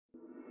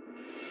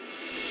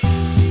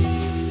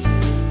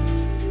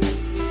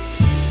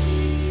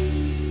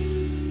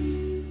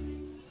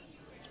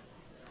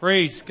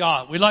Praise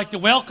God. We'd like to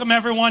welcome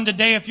everyone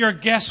today. If you're a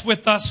guest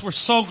with us, we're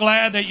so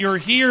glad that you're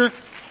here.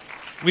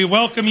 We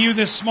welcome you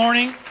this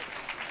morning.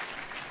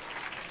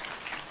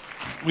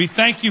 We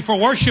thank you for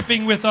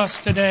worshiping with us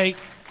today.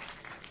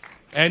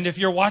 And if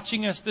you're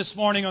watching us this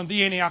morning on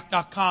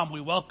theantioch.com, we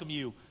welcome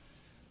you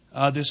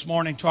this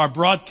morning to our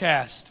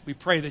broadcast. We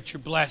pray that you're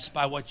blessed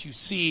by what you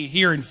see,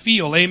 hear, and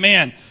feel.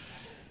 Amen.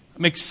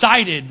 I'm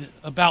excited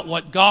about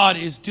what God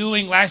is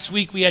doing. Last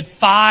week we had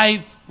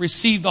 5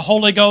 receive the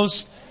Holy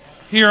Ghost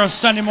here on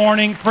Sunday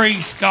morning.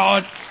 Praise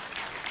God.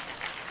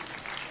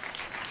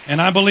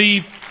 And I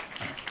believe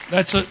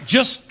that's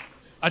just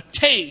a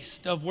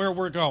taste of where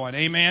we're going.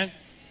 Amen.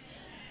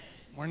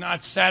 We're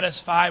not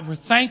satisfied. We're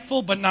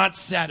thankful, but not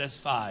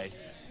satisfied.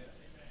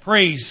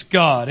 Praise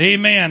God.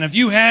 Amen. If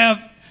you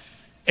have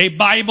a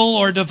Bible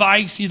or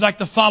device you'd like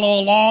to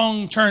follow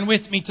along, turn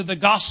with me to the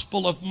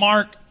Gospel of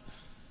Mark,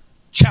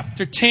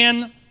 chapter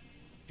 10.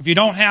 If you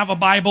don't have a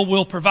Bible,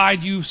 we'll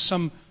provide you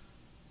some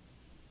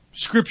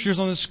scriptures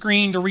on the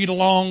screen to read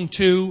along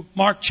to.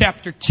 Mark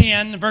chapter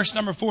 10, verse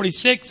number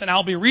 46, and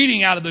I'll be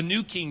reading out of the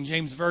New King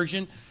James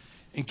Version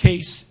in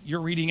case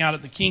you're reading out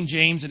of the King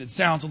James and it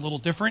sounds a little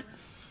different.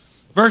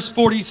 Verse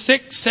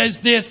 46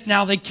 says this: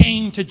 Now they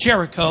came to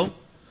Jericho,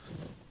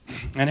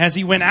 and as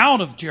he went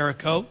out of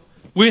Jericho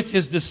with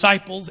his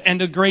disciples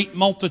and a great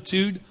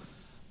multitude,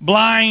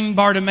 blind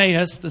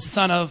Bartimaeus, the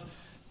son of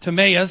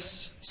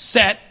Timaeus,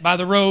 sat by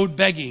the road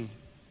begging.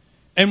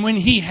 And when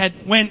he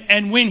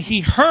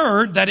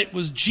heard that it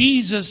was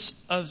Jesus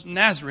of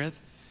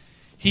Nazareth,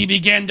 he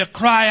began to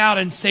cry out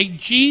and say,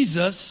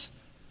 Jesus,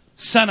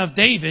 Son of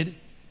David,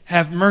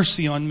 have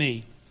mercy on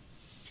me.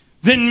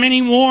 Then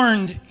many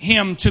warned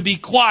him to be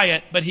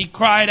quiet, but he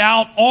cried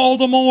out all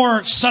the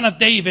more, Son of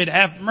David,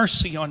 have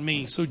mercy on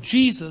me. So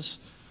Jesus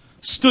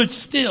stood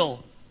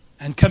still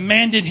and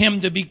commanded him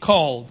to be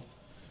called.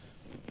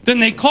 Then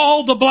they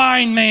called the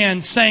blind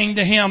man, saying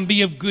to him,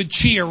 Be of good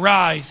cheer,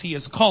 rise, he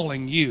is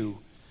calling you.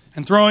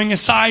 And throwing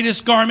aside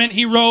his garment,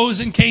 he rose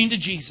and came to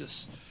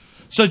Jesus.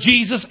 So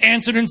Jesus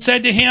answered and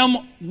said to him,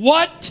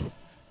 What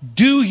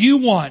do you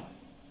want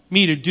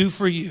me to do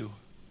for you?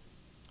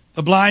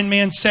 The blind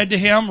man said to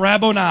him,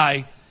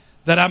 Rabboni,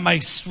 that I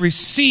may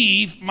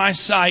receive my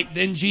sight.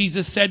 Then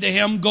Jesus said to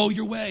him, Go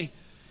your way.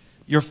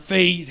 Your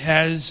faith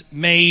has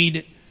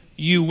made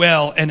you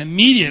well. And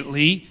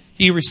immediately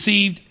he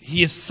received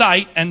his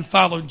sight and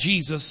followed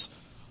Jesus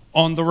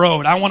on the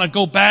road. I want to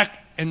go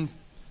back and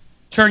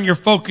turn your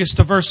focus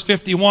to verse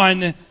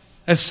 51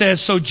 that says,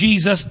 So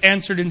Jesus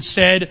answered and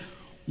said,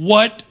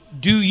 What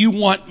do you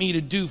want me to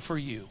do for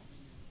you?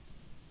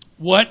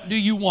 What do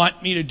you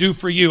want me to do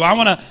for you? I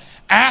want to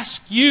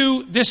ask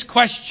you this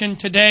question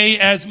today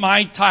as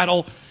my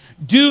title.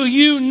 Do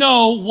you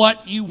know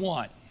what you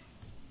want?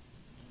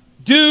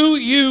 Do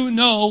you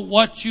know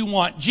what you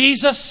want?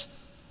 Jesus,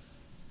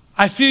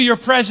 I feel your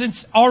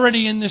presence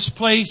already in this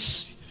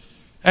place.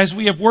 As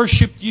we have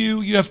worshiped you,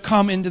 you have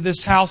come into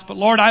this house. But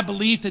Lord, I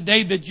believe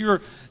today that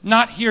you're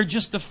not here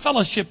just to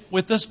fellowship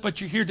with us,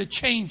 but you're here to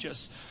change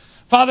us.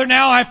 Father,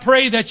 now I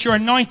pray that your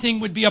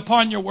anointing would be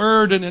upon your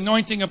word and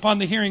anointing upon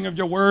the hearing of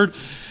your word.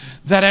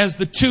 That as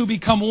the two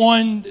become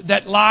one,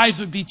 that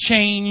lives would be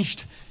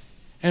changed.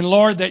 And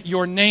Lord, that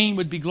your name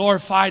would be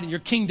glorified and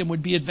your kingdom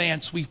would be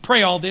advanced. We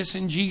pray all this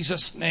in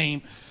Jesus'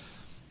 name.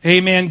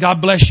 Amen.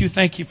 God bless you.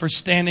 Thank you for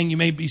standing. You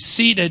may be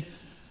seated.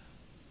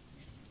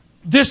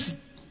 This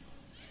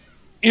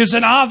is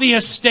an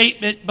obvious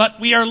statement, but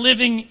we are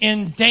living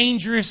in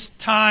dangerous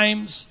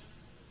times.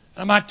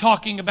 I'm not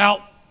talking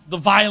about the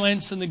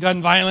violence and the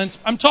gun violence.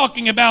 I'm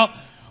talking about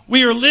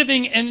we are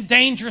living in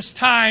dangerous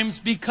times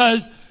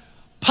because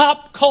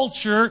pop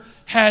culture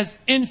has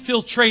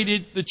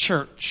infiltrated the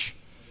church.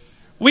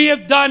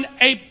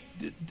 The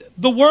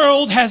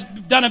world has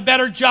done a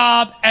better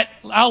job at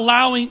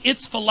allowing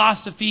its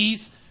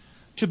philosophies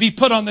to be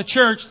put on the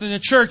church than the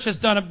church has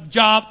done a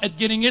job at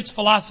getting its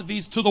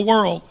philosophies to the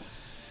world.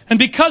 And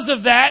because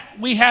of that,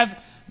 we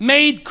have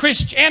made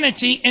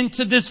Christianity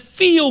into this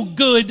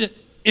feel-good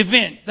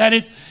event. That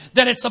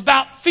it's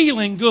about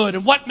feeling good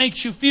and what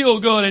makes you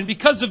feel good. And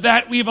because of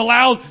that, we've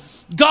allowed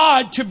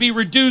God to be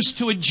reduced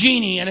to a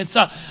genie. And it's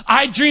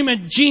I dream a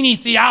genie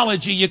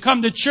theology. You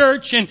come to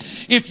church and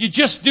if you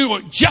just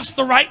do just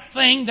the right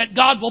thing, that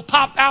God will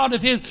pop out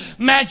of his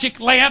magic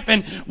lamp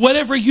and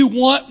whatever you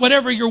want,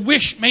 whatever your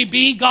wish may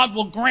be, God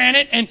will grant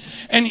it.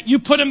 And you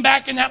put him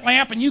back in that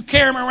lamp and you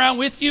carry him around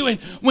with you. And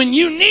when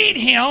you need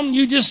him,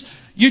 you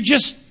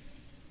just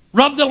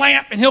rub the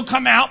lamp and he'll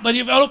come out. But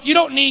if you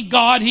don't need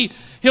God,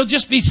 He'll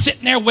just be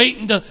sitting there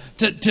waiting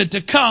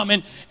to come.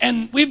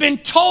 And we've been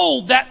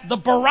told that the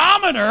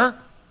barometer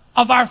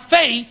of our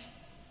faith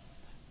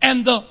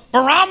and the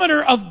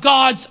barometer of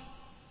God's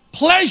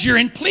pleasure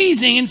and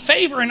pleasing and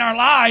favor in our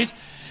lives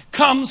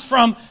comes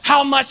from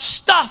how much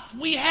stuff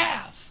we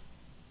have.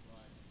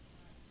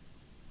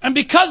 And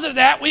because of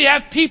that, we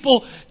have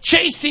people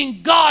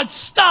chasing God's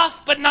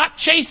stuff but not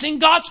chasing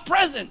God's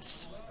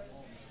presence.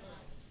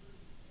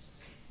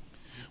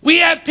 We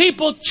have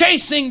people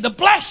chasing the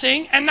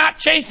blessing and not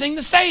chasing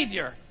the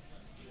Savior.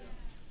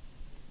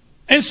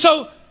 And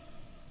so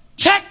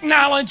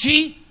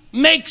technology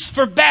makes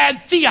for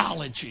bad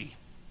theology.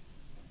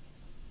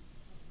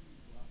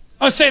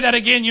 I'll say that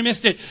again, you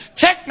missed it.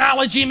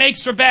 Technology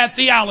makes for bad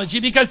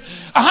theology because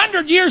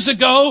 100 years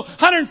ago,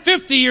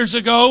 150 years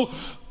ago,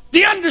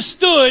 they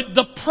understood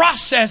the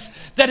process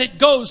that it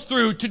goes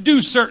through to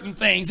do certain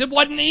things. It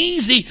wasn't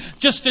easy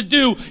just to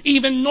do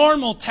even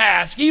normal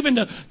tasks, even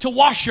to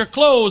wash your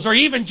clothes, or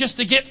even just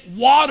to get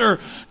water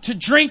to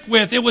drink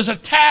with. It was a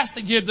task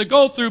that you had to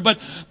go through. But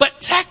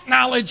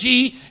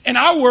technology in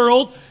our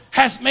world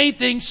has made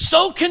things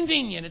so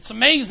convenient. It's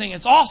amazing.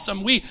 It's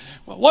awesome.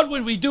 What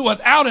would we do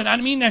without it? I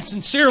mean that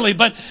sincerely.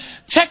 But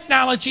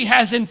technology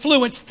has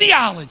influenced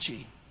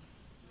theology.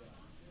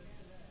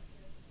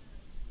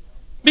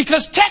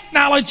 Because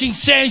technology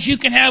says you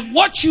can have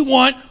what you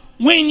want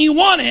when you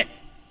want it.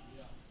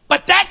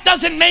 But that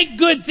doesn't make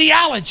good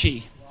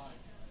theology.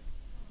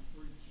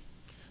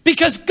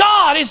 Because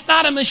God is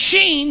not a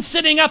machine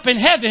sitting up in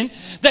heaven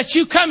that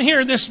you come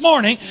here this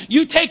morning,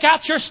 you take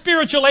out your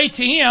spiritual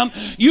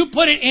ATM, you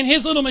put it in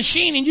His little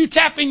machine and you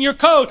tap in your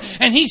code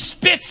and He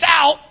spits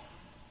out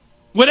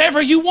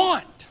whatever you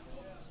want.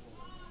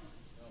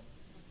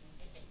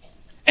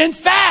 In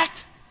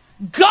fact,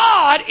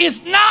 God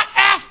is not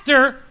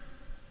after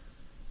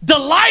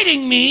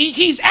delighting me,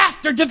 He's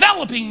after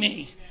developing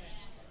me.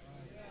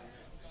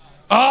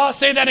 Oh, I'll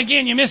say that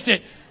again, you missed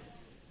it.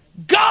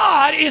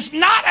 God is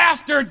not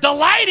after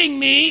delighting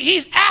me,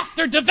 He's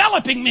after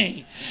developing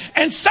me.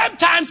 And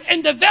sometimes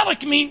in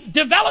developing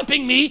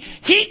me,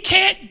 He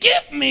can't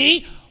give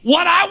me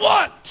what I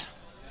want.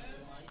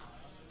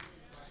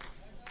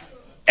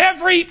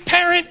 Every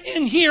parent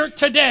in here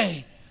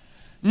today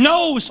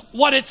knows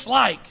what it's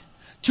like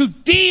to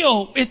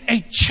deal with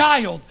a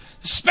child,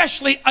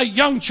 especially a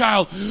young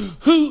child,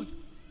 who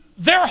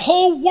their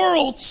whole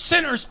world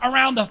centers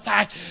around the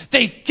fact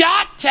they've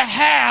got to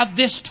have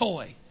this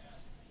toy.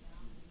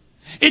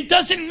 It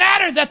doesn't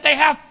matter that they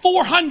have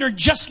 400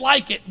 just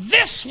like it.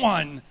 This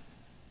one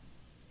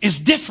is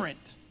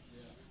different.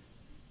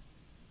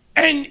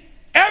 And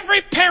every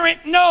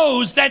parent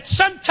knows that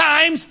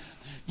sometimes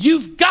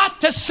you've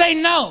got to say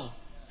no.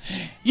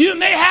 You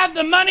may have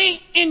the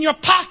money in your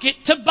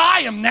pocket to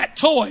buy them that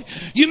toy.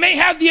 You may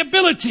have the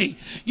ability.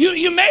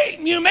 You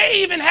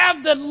may even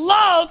have the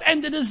love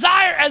and the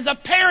desire as a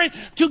parent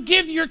to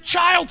give your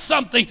child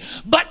something.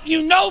 But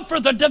you know, for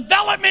the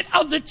development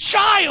of the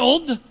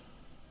child,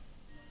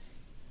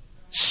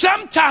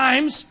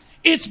 sometimes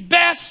it's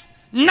best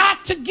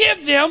not to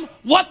give them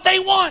what they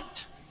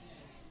want.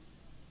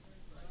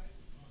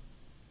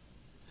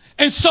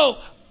 And so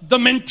the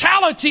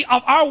mentality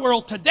of our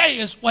world today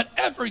is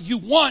whatever you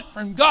want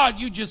from God,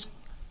 you just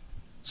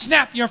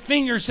snap your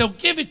fingers, He'll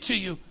give it to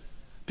you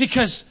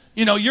because,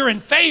 you're in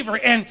favor.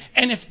 And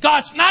if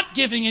God's not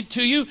giving it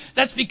to you,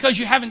 that's because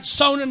you haven't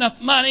sown enough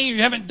money or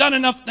you haven't done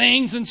enough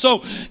things. And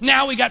so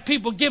now we got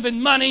people giving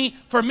money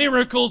for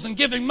miracles and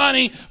giving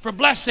money for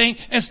blessing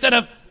instead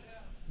of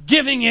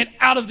giving it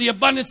out of the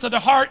abundance of the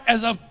heart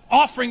as an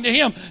offering to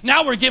Him.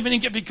 Now we're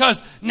giving it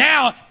because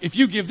now if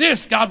you give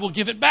this, God will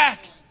give it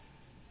back.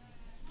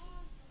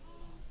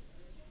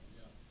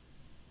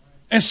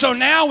 And so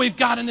now we've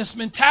got in this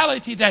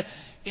mentality that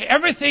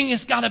everything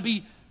is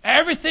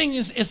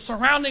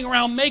surrounding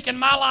around making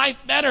my life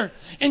better.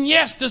 And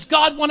yes, does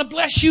God want to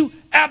bless you?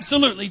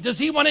 Absolutely. Does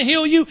He want to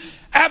heal you?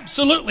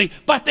 Absolutely.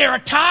 But there are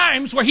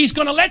times where He's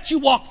going to let you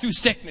walk through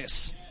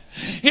sickness.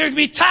 There'll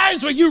be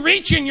times where you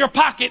reach in your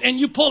pocket and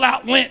you pull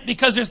out lint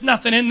because there's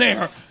nothing in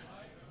there.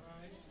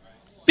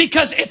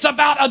 Because it's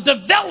about a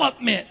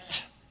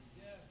development.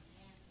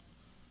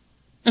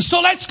 And so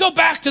let's go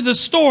back to the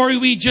story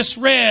we just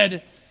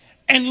read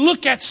and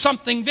look at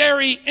something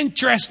very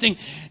interesting.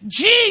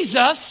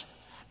 Jesus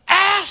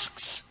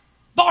asks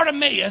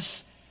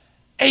Bartimaeus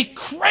a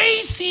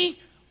crazy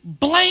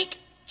blank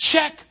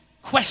check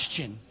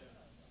question.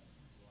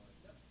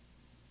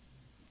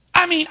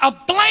 I mean, a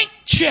blank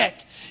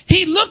check.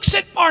 He looks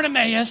at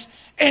Bartimaeus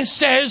and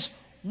says,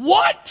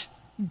 "What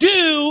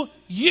do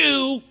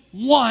you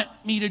want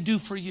me to do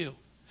for you?"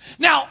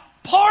 Now,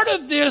 part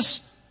of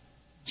this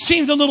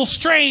seems a little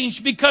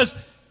strange because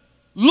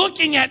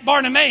looking at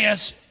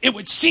Bartimaeus, it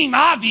would seem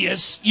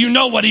obvious you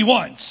know what he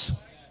wants.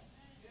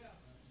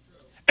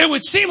 It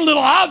would seem a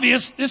little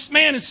obvious. This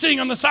man is sitting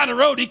on the side of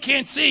the road. He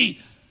can't see.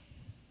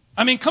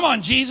 I mean, come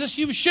on, Jesus.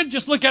 You should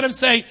just look at him and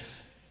say,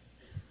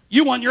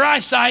 you want your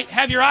eyesight,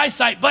 have your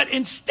eyesight. But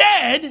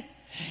instead,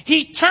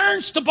 he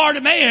turns to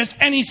Bartimaeus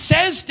and he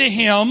says to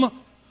him,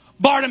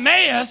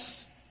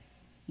 "Bartimaeus,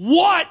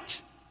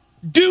 what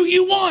do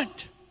you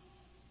want?"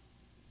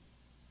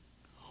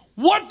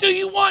 What do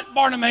you want,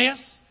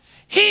 Bartimaeus?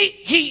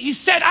 He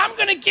said, "I'm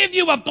going to give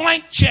you a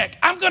blank check.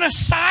 I'm going to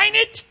sign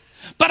it,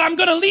 but I'm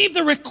going to leave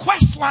the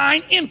request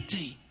line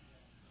empty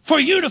for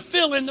you to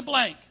fill in the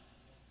blank."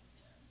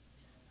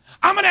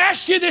 I'm going to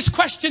ask you this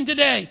question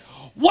today.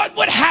 What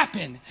would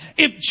happen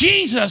if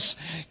Jesus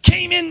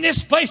came in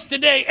this place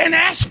today and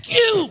asked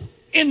you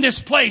in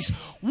this place,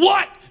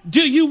 "What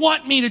do you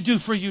want me to do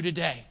for you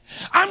today?"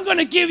 I'm going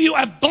to give you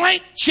a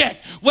blank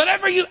check.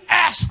 Whatever you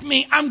ask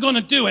me, I'm going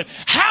to do it.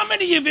 How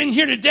many of you in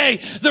here today,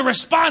 the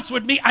response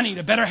would be, I need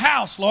a better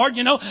house, Lord.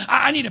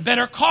 I need a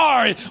better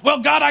car. Well,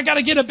 God, I got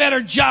to get a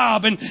better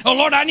job. And, oh,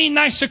 Lord, I need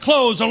nicer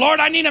clothes. Oh, Lord,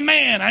 I need a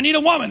man. I need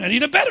a woman. I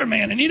need a better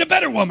man. I need a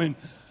better woman.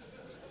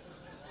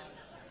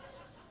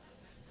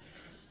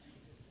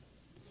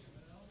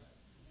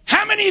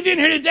 How many of you in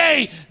here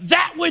today,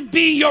 that would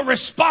be your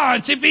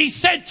response if he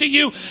said to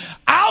you,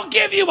 I'll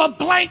give you a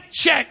blank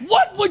check?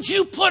 What would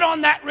you put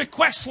on that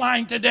request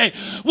line today?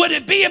 Would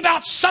it be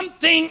about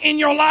something in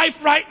your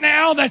life right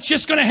now that's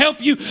just going to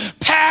help you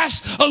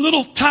pass a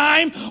little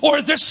time? Or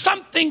is there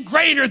something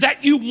greater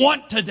that you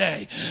want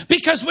today?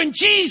 Because when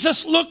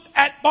Jesus looked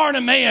at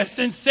Bartimaeus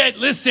and said,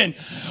 listen,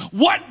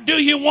 what do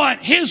you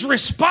want? His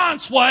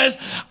response was,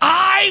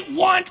 I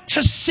want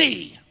to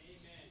see.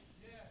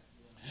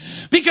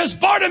 Because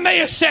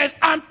Bartimaeus says,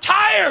 I'm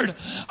tired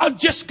of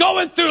just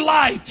going through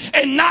life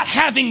and not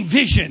having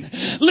vision.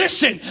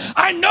 Listen,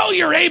 I know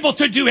you're able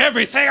to do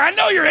everything. I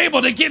know you're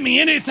able to give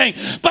me anything.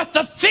 But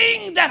the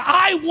thing that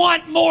I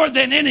want more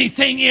than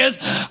anything is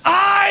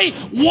I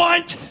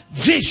want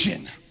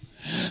vision.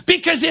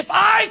 Because if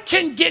I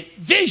can get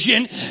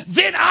vision,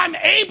 then I'm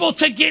able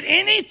to get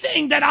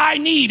anything that I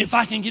need if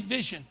I can get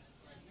vision.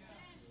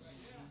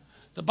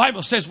 The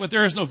Bible says where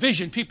there is no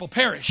vision, people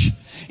perish.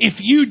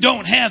 If you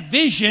don't have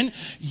vision,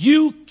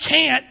 you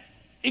can't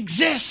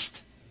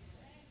exist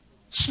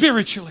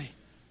spiritually.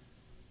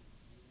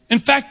 In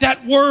fact,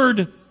 that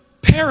word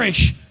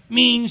perish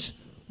means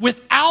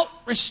without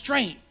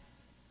restraint.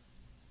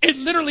 It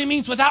literally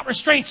means without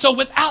restraint. So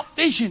without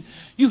vision,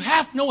 you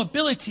have no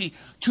ability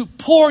to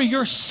pour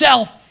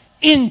yourself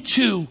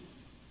into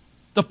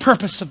the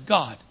purpose of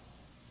God.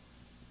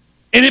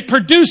 And it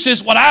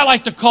produces what I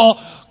like to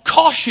call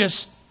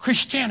cautious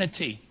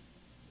Christianity.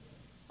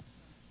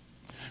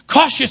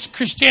 Cautious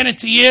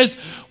Christianity is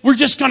we're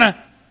just going to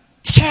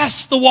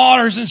test the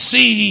waters and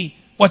see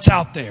what's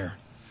out there.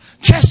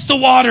 Test the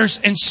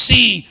waters and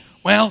see,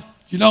 well,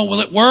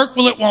 will it work?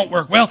 Will it won't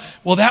work? Well,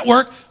 will that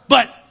work?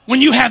 But when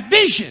you have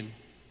vision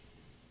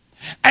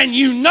and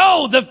you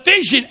know the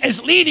vision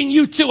is leading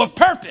you to a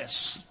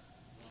purpose,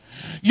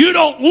 you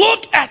don't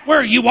look at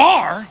where you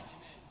are.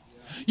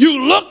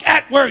 You look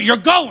at where you're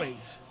going.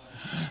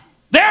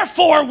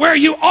 Therefore, where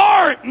you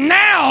are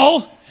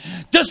now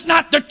does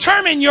not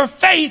determine your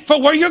faith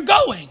for where you're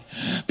going.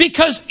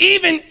 Because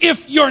even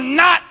if you're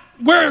not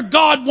where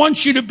God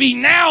wants you to be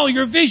now,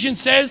 your vision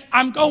says,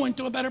 I'm going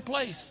to a better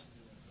place.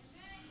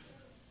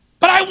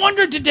 But I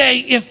wonder today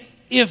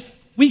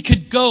if we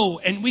could go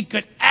and we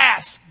could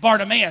ask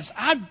Bartimaeus.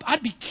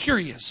 I'd be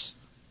curious.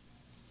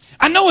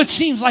 I know it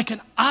seems like an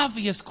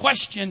obvious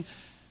question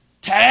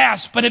to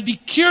ask, but I'd be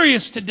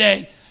curious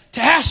today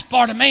to ask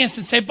Bartimaeus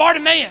and say,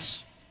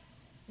 Bartimaeus,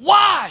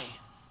 why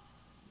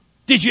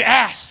did you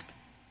ask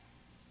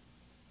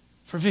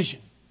for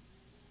vision?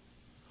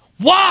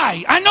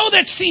 Why? I know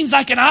that seems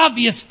like an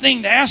obvious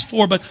thing to ask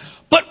for, but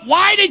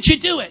why did you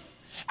do it?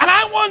 And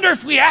I wonder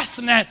if we asked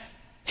him that,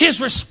 his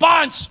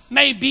response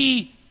may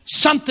be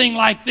something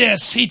like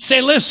this. He'd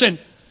say, listen,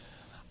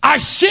 I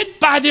sit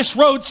by this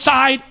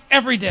roadside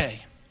every day.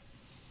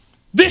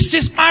 This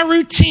is my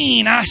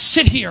routine. I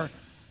sit here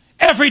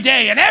every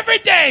day, and every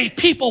day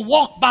people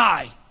walk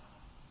by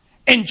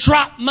and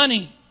drop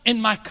money in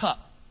my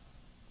cup.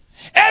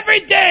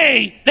 Every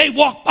day they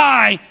walk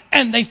by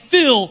and they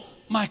fill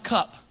my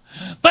cup.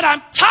 But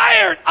I'm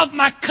tired of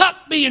my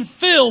cup being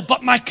filled,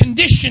 but my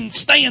condition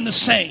staying the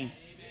same.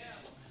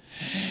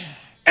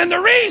 And the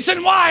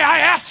reason why I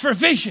ask for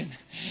vision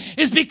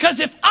is because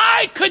if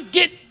I could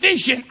get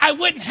vision, I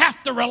wouldn't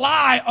have to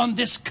rely on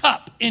this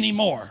cup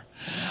anymore.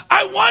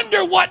 I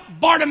wonder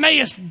what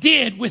Bartimaeus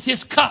did with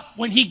his cup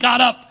when he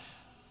got up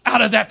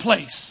out of that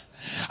place.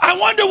 I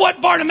wonder what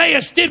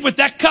Bartimaeus did with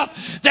that cup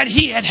that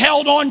he had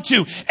held on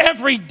to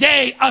every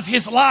day of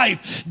his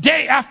life,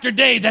 day after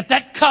day,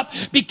 that cup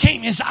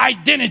became his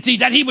identity,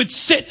 that he would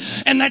sit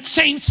in that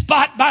same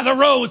spot by the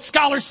road.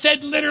 Scholars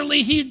said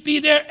literally he'd be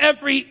there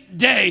every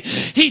day.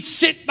 He'd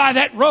sit by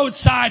that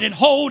roadside and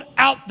hold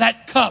out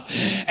that cup,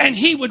 and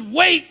he would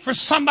wait for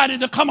somebody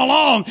to come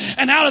along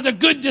and out of the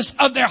goodness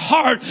of their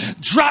heart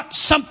drop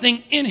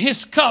something in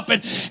his cup.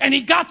 And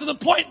he got to the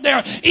point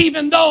there,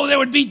 even though there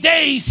would be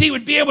days he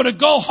would be able to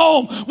go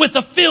home with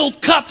a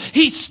filled cup,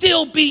 he'd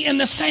still be in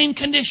the same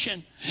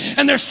condition.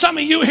 And there's some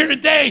of you here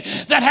today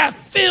that have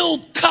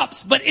filled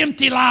cups but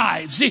empty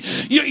lives. See,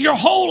 your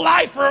whole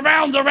life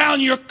revolves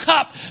around your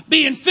cup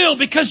being filled,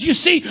 because you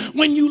see,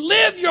 when you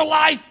live your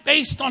life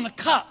based on a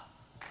cup,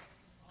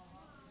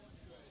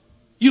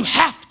 you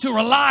have to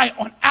rely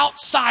on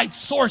outside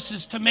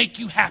sources to make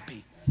you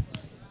happy.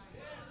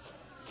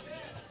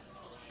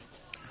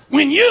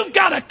 When you've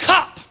got a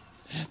cup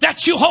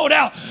that you hold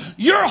out,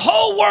 your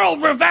whole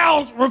world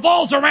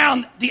revolves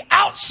around the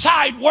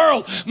outside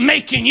world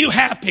making you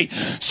happy.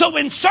 So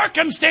when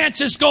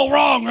circumstances go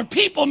wrong or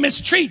people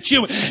mistreat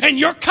you and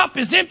your cup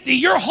is empty,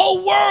 your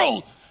whole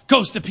world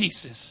goes to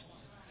pieces.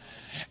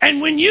 And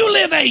when you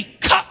live a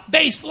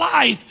cup-based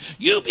life,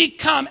 you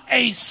become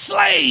a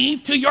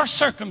slave to your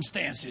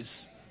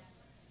circumstances.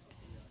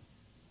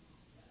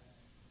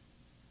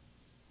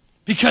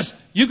 Because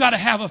you got to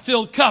have a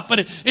filled cup.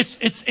 But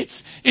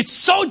it's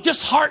so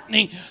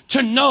disheartening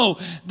to know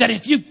that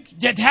if you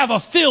have a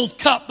filled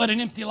cup but an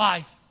empty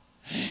life.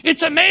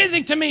 It's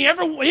amazing to me.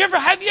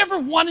 Have you ever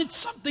wanted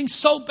something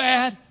so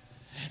bad?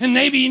 And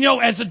maybe,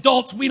 as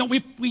adults, we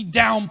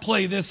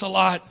downplay this a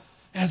lot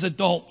as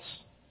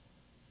adults.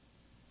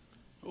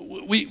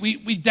 We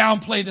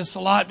downplay this a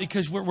lot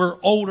because we're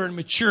older and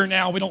mature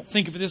now. We don't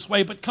think of it this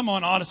way. But come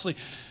on, honestly,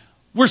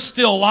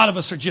 a lot of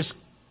us are just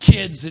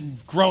kids in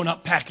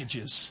grown-up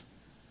packages.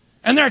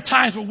 And there are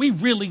times where we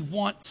really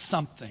want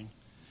something.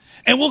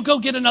 And we'll go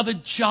get another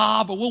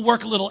job, or we'll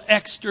work a little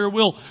extra.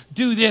 We'll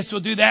do this,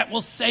 we'll do that.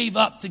 We'll save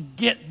up to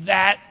get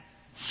that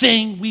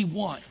thing we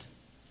want.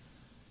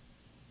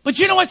 But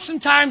you know what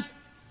sometimes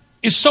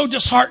is so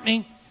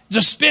disheartening?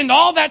 To spend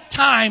all that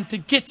time to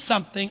get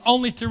something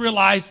only to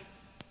realize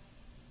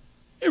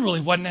it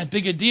really wasn't that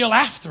big a deal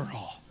after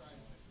all.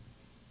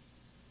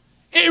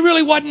 It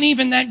really wasn't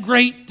even that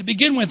great to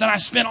begin with. And I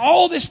spent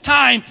all this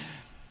time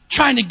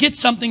trying to get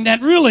something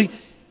that really,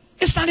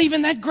 it's not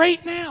even that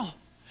great now.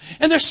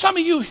 And there's some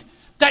of you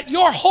that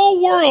your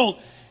whole world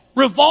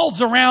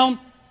revolves around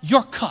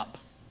your cup.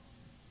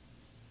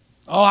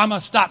 Oh, I'm going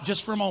to stop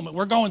just for a moment.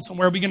 We're going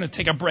somewhere. We're going to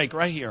take a break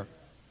right here.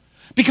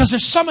 Because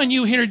there's some of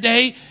you here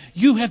today,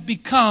 you have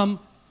become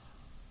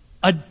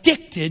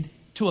addicted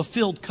to a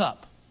filled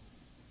cup.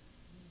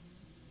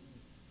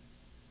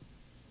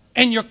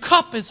 And your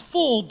cup is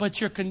full,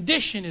 but your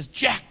condition is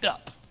jacked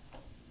up.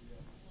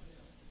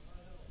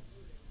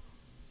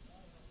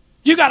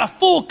 You got a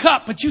full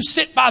cup, but you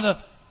sit by the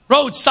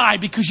roadside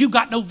because you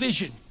got no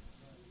vision.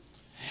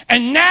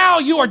 And now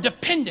you are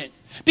dependent.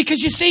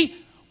 Because you see,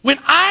 when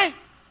I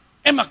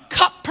am a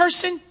cup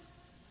person,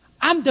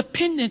 I'm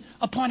dependent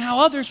upon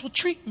how others will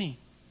treat me.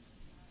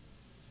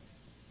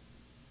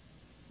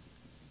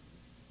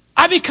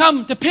 I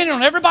become dependent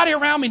on everybody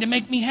around me to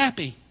make me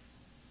happy.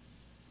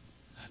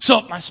 So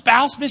if my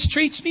spouse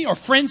mistreats me, or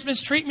friends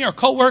mistreat me, or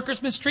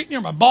coworkers mistreat me,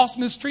 or my boss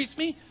mistreats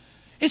me,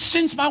 it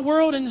sends my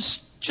world into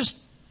just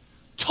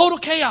total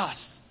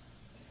chaos.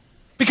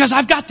 Because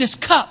I've got this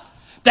cup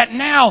that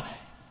now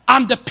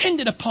I'm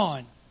dependent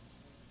upon.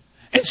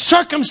 And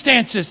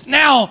circumstances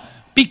now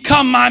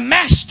become my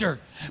master.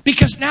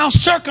 Because now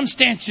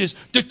circumstances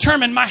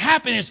determine my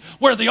happiness.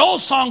 Where the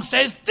old song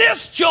says,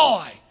 this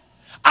joy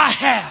I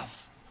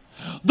have.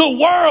 The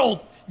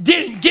world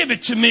didn't give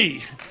it to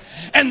me.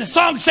 And the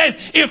song says,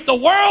 if the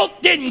world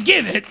didn't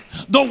give it,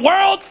 the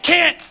world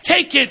can't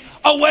take it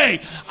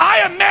away.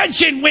 I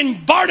imagine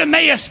when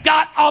Bartimaeus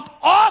got up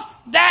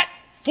off that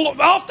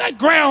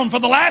ground for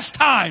the last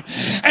time,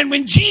 and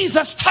when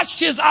Jesus touched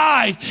his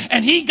eyes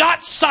and he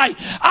got sight,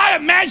 I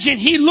imagine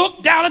he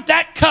looked down at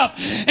that cup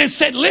and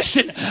said,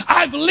 listen,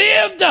 I've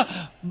lived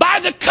by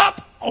the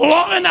cup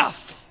long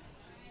enough.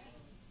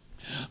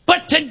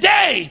 But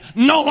today,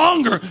 no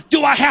longer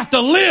do I have to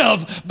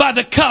live by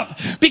the cup,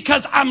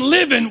 because I'm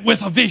living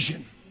with a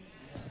vision.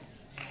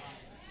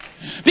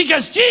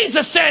 Because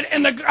Jesus said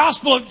in the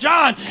Gospel of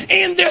John,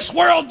 in this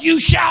world you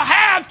shall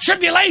have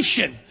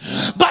tribulation,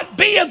 but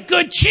be of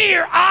good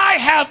cheer. I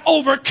have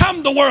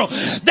overcome the world.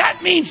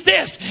 That means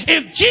this: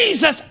 if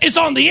Jesus is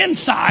on the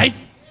inside,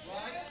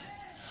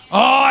 oh,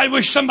 I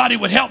wish somebody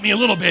would help me a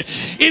little bit.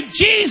 If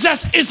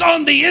Jesus is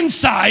on the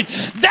inside,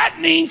 that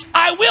means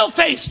I will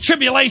face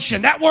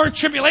tribulation. That word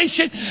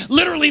tribulation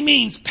literally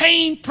means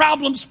pain,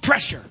 problems,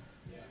 pressure.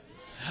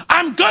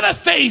 I'm going to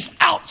face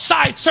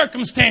outside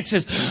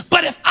circumstances.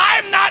 But if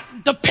I'm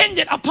not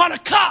dependent upon a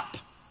cup,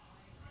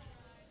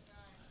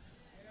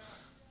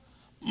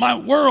 my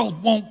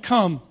world won't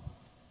come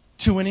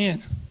to an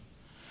end.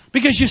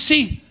 Because you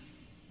see,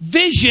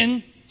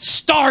 vision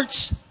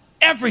starts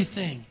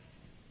everything.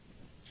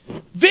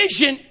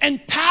 Vision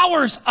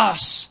empowers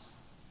us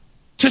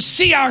to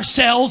see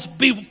ourselves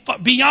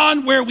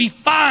beyond where we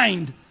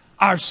find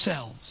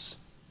ourselves.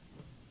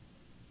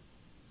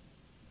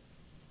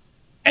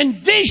 And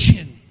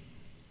vision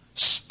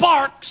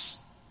sparks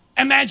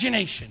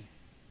imagination.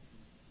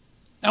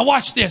 Now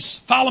watch this.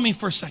 Follow me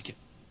for a second.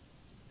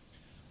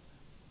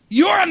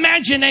 Your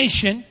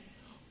imagination,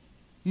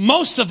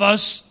 most of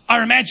us,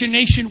 our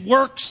imagination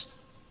works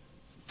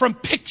from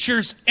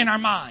pictures in our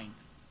mind.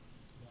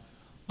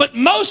 But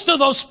most of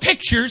those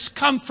pictures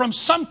come from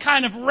some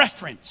kind of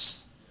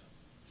reference.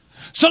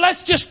 So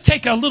let's just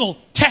take a little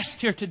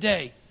test here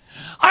today.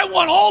 I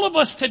want all of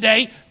us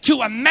today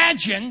to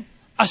imagine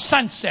a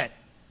sunset.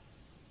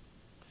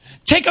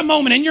 Take a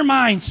moment in your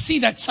mind, see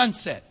that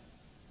sunset.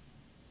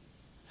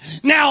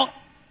 Now,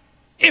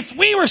 if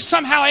we were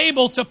somehow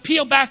able to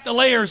peel back the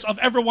layers of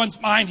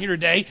everyone's mind here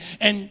today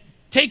and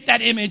take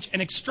that image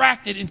and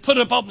extract it and put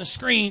it up on the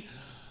screen,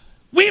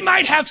 we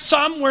might have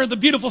some where the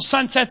beautiful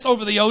sunset's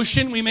over the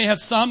ocean. We may have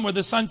some where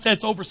the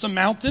sunset's over some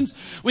mountains.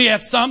 We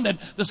have some that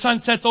the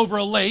sunset's over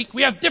a lake.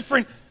 We have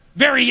different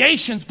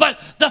variations. But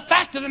the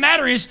fact of the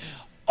matter is,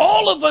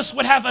 all of us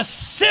would have a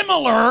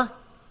similar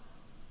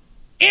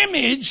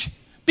image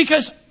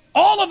because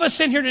all of us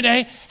in here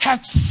today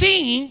have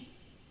seen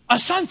a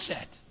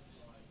sunset.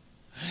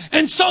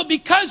 And so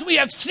because we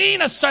have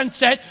seen a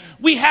sunset,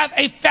 we have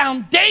a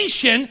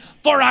foundation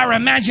for our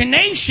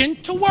imagination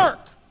to work.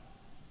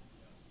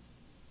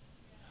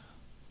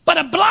 But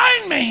a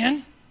blind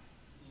man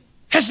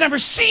has never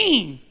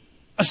seen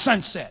a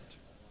sunset.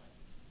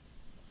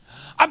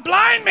 A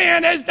blind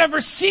man has never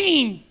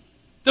seen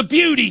the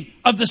beauty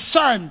of the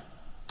sun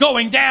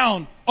going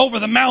down over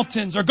the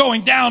mountains or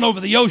going down over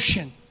the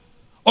ocean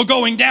or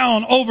going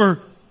down over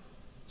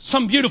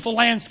some beautiful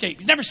landscape.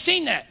 He's never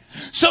seen that.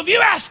 So if you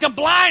ask a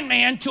blind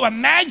man to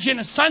imagine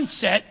a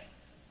sunset,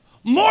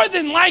 more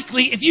than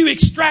likely, if you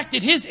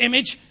extracted his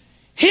image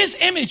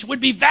would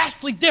be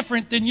vastly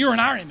different than your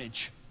and our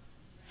image.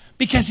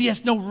 Because he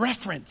has no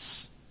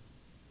reference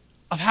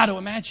of how to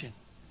imagine.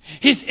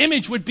 His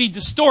image would be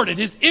distorted.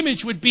 His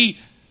image would be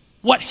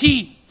what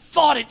he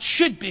thought it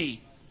should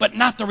be, but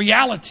not the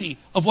reality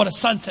of what a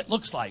sunset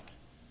looks like.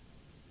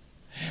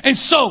 And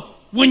so,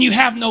 when you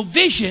have no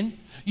vision,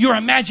 your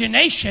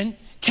imagination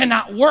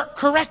cannot work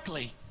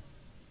correctly.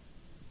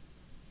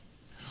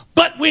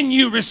 But when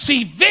you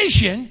receive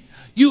vision,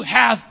 you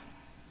have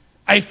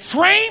a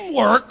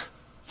framework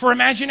for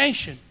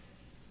imagination.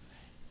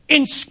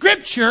 In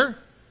Scripture,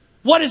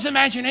 what is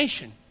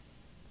imagination?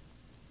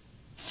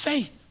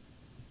 Faith.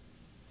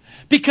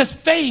 Because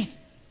faith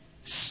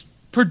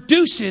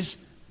produces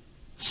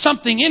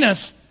something in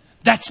us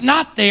that's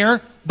not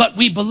there, but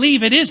we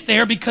believe it is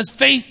there because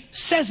faith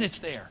says it's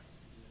there.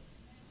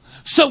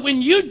 So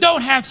when you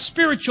don't have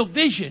spiritual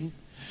vision,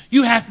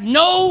 you have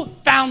no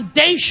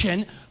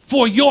foundation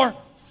for your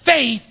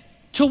faith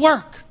to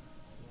work.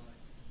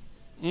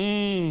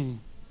 You're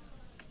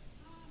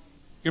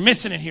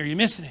missing it here. You're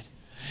missing it.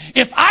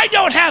 If I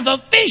don't have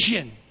a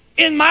vision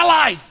in my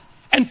life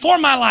and for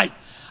my life,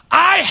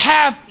 I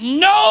have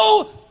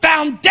no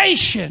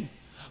foundation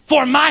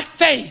for my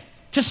faith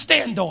to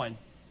stand on.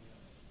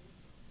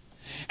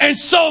 And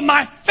so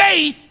my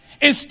faith,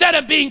 instead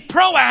of being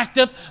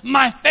proactive,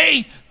 my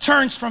faith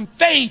turns from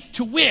faith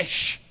to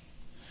wish.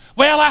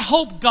 Well, I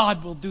hope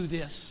God will do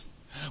this.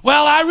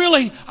 Well, I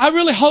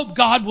really hope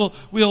God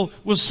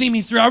will see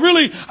me through. I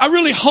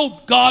really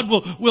hope God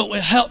will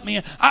help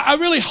me. I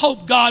really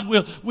hope God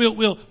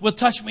will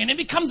touch me. And it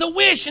becomes a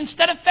wish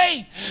instead of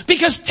faith.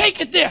 Because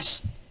take it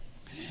this.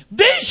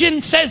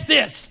 Vision says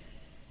this.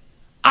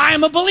 I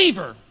am a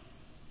believer.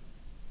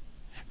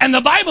 And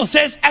the Bible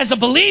says, as a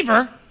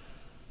believer,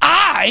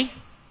 I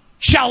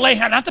shall lay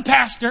hands, not the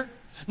pastor,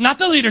 not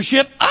the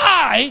leadership,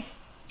 I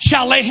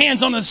shall lay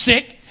hands on the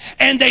sick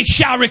and they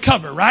shall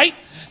recover, right?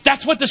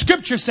 That's what the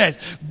Scripture says.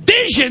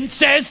 Vision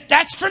says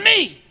that's for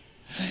me.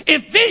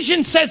 If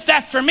vision says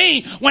that's for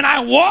me, when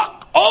I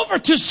walk over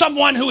to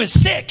someone who is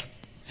sick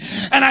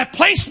and I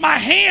place my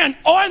hand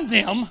on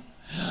them,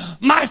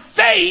 my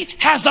faith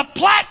has a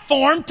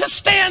platform to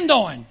stand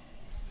on.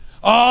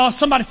 Oh,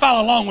 somebody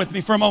follow along with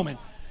me for a moment.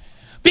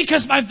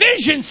 Because my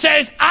vision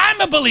says I'm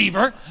a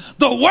believer.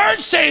 The word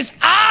says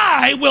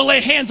I will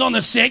lay hands on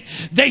the sick.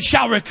 They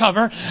shall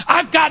recover.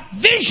 I've got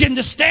vision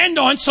to stand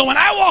on. So when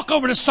I walk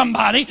over to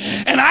somebody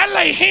and I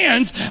lay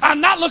hands,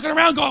 I'm not looking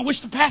around going, I wish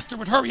the pastor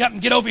would hurry up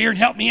and get over here and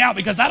help me out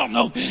because I don't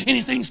know if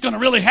anything's going to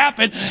really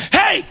happen.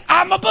 Hey,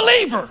 I'm a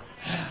believer.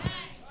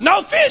 No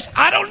offense,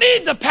 I don't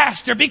need the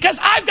pastor because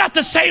I've got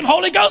the same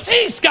Holy Ghost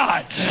he's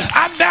got.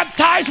 I'm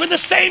baptized with the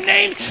same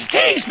name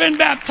he's been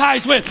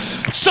baptized with.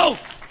 So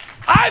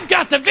I've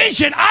got the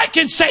vision. I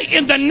can say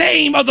in the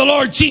name of the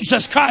Lord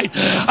Jesus Christ,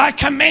 I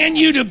command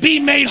you to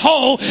be made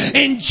whole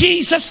in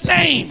Jesus'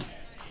 name.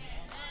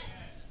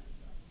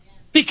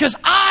 Because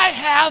I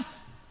have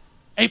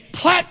a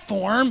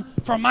platform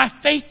for my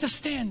faith to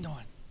stand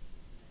on.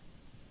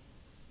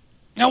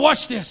 Now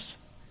watch this.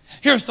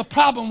 Here's the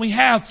problem we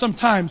have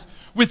sometimes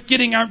with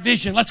getting our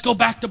vision. Let's go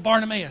back to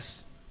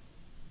Bartimaeus.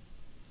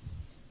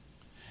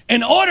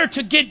 In order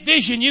to get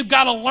vision, you've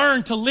got to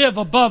learn to live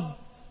above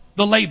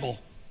the label.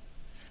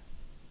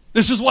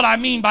 This is what I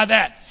mean by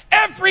that.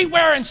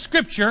 Everywhere in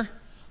Scripture,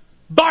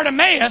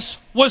 Bartimaeus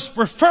was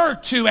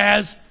referred to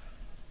as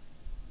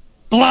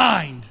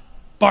blind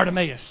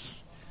Bartimaeus.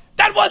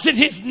 That wasn't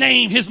his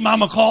name his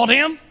mama called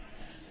him.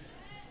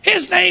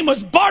 His name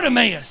was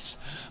Bartimaeus.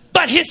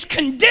 But his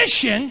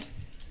condition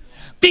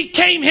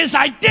became his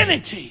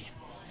identity.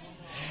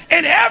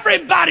 And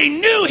everybody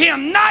knew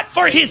him not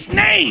for his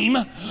name,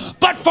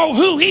 but for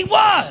who he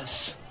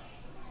was.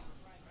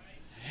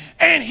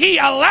 And he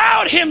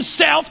allowed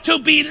himself to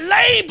be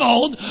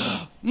labeled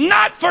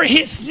not for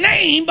his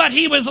name, but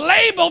he was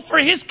labeled for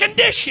his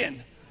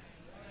condition.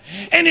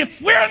 And if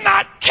we're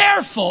not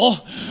careful,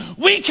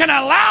 we can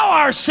allow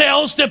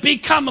ourselves to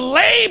become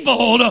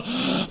labeled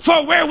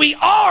for where we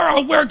are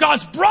or where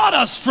God's brought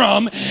us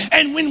from.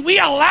 And when we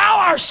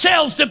allow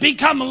ourselves to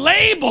become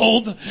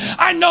labeled,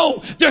 I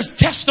know there's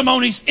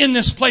testimonies in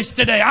this place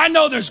today. I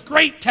know there's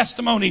great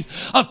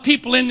testimonies of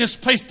people in this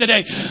place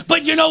today.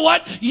 But you know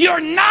what?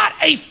 You're not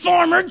a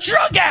former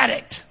drug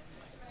addict.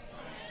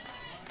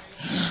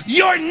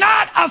 You're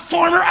not a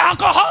former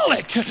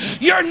alcoholic.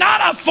 You're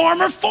not a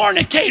former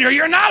fornicator.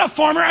 You're not a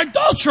former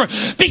adulterer.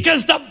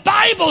 Because the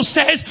Bible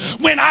says,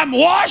 when I'm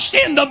washed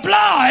in the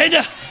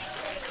blood,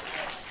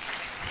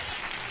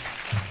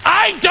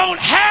 I don't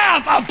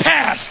have a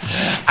past.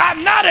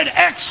 I'm not an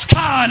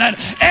ex-con, an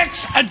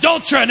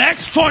ex-adulterer, an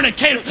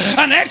ex-fornicator,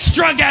 an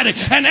ex-drug addict,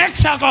 an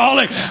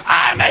ex-alcoholic.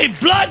 I'm a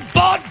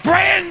blood-bought,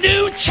 brand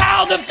new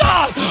child of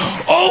God.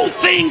 Old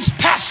things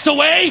passed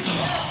away.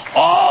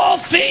 All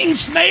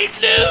things made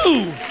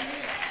new.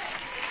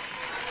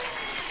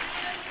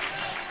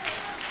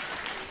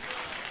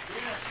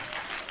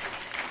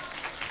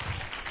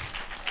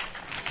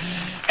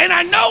 And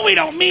I know we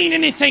don't mean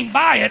anything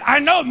by it. I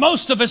know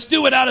most of us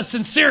do it out of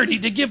sincerity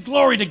to give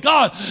glory to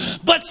God.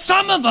 But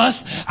some of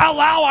us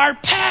allow our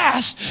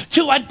past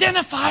to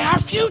identify our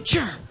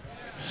future.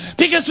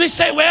 Because we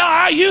say, well,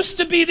 I used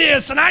to be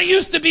this and I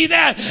used to be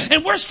that.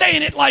 And we're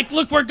saying it like,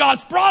 look where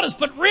God's brought us.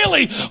 But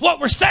really what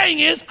we're saying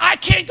is, I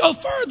can't go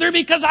further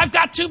because I've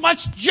got too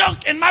much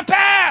junk in my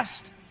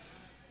past.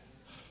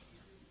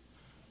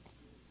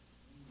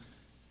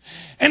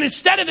 And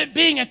instead of it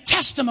being a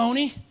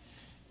testimony,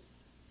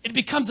 it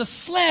becomes a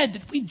sled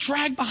that we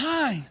drag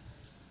behind.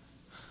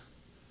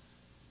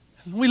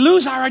 And we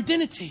lose our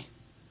identity.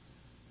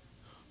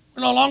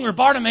 We're no longer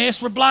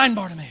Bartimaeus, we're blind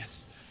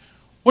Bartimaeus.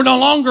 We're no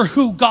longer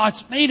who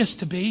God's made us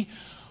to be.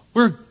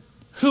 We're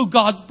who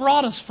God's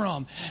brought us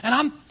from. And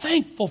I'm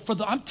thankful for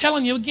I'm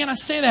telling you again, I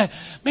say that.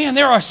 Man,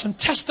 there are some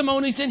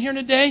testimonies in here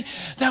today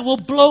that will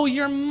blow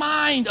your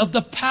mind of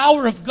the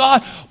power of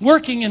God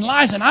working in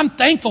lives. And I'm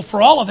thankful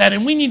for all of that.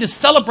 And we need to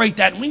celebrate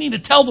that. And we need to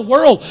tell the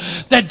world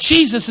that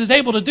Jesus is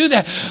able to do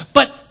that.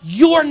 But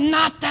you're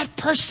not that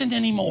person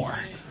anymore.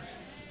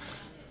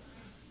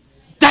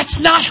 That's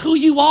not who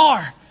you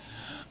are.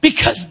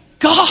 Because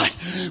God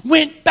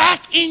went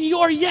back in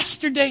your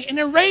yesterday and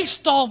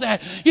erased all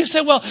that. You say,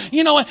 well,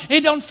 you know what?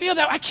 It don't feel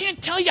that. I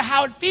can't tell you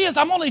how it feels.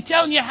 I'm only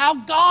telling you how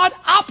God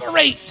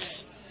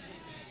operates.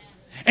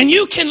 And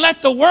you can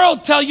let the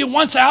world tell you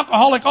once an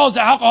alcoholic, always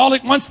an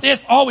alcoholic, once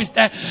this, always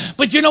that.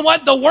 But you know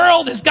what? The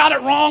world has got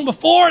it wrong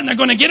before and they're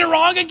going to get it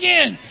wrong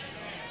again.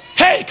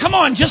 Hey, come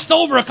on. Just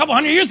over a couple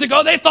hundred years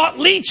ago, they thought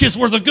leeches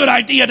were the good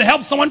idea to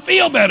help someone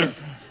feel better.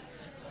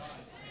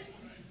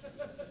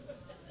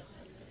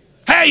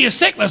 Hey, you're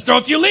sick. Let's throw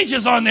a few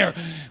leeches on there.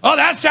 Oh,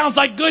 that sounds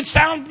like good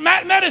sound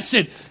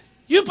medicine.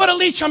 You put a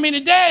leech on me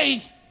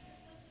today,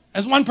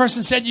 as one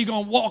person said, you're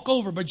going to walk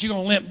over, but you're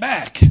going to limp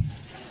back.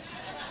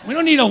 We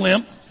don't need a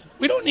limp.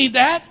 We don't need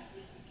that.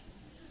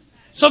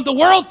 So if the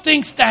world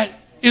thinks that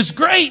is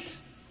great,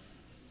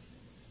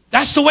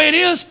 that's the way it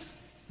is.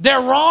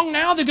 They're wrong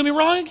now. They're going to be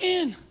wrong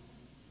again.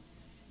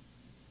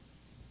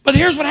 But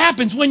here's what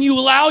happens. When you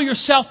allow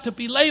yourself to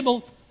be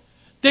labeled,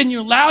 then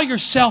you allow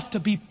yourself to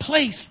be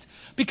placed.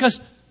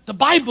 Because the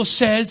Bible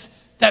says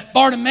that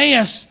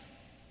Bartimaeus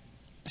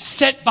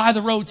sat by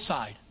the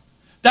roadside.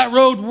 That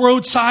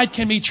roadside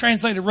can be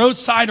translated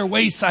roadside or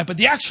wayside. But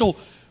the actual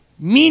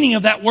meaning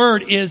of that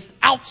word is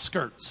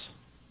outskirts.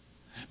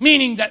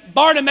 Meaning that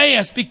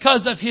Bartimaeus,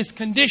 because of his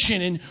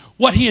condition and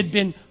what he had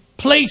been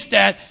placed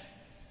at,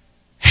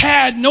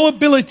 had no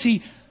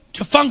ability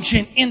to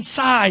function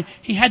inside.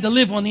 He had to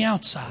live on the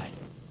outside.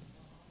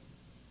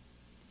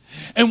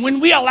 And when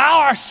we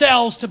allow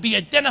ourselves to be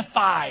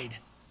identified,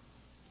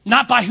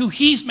 not by who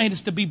He's made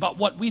us to be, but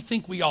what we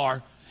think we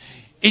are,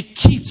 it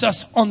keeps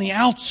us on the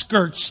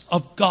outskirts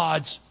of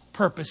God's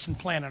purpose and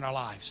plan in our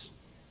lives.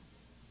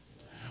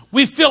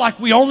 We feel like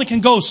we only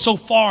can go so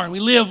far, and we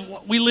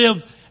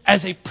live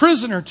as a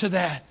prisoner to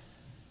that.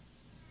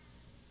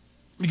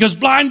 Because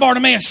blind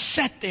Bartimaeus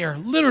sat there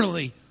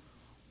literally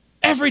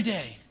every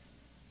day.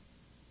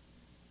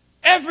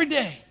 Every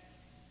day.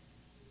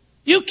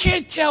 You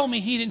can't tell me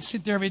he didn't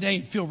sit there every day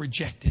and feel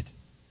rejected.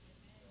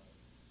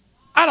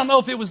 I don't know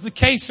if it was the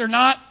case or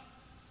not,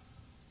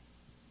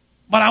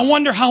 but I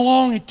wonder how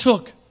long it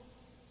took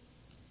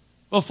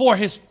before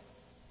his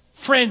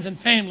friends and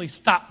family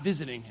stopped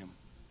visiting him.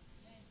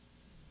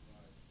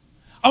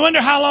 I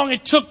wonder how long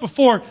it took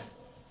before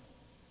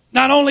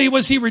not only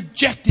was he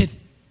rejected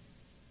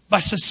by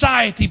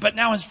society, but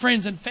now his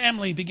friends and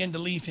family began to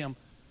leave him.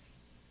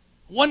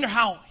 I wonder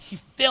how he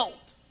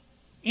felt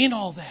in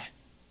all that.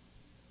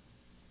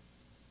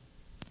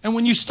 And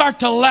when you start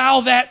to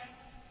allow that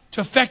to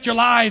affect your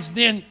lives,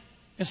 then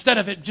instead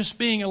of it just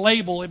being a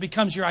label, it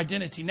becomes your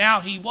identity. Now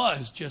he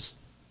was just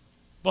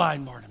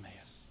blind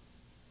Bartimaeus.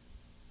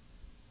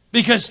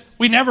 Because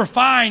we never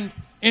find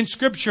in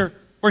Scripture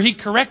where he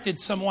corrected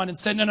someone and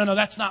said, no,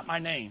 that's not my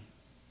name.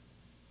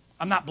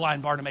 I'm not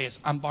blind Bartimaeus,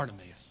 I'm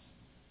Bartimaeus.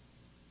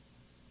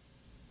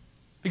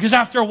 Because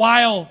after a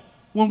while,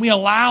 when we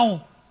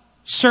allow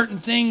certain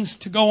things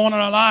to go on in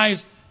our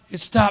lives, it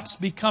stops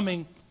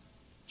becoming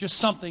just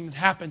something that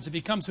happens. It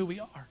becomes who we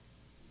are.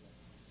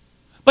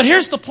 But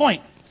here's the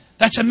point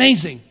that's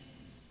amazing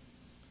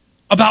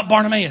about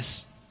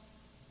Bartimaeus.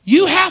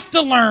 You have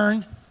to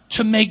learn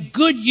to make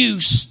good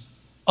use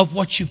of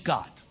what you've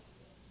got.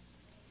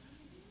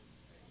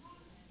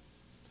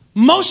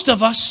 Most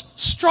of us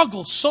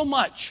struggle so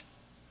much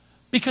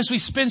Because we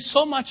spend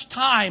so much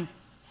time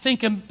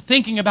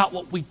thinking about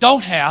what we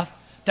don't have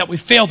that we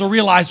fail to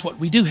realize what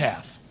we do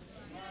have.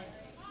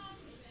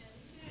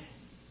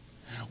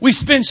 We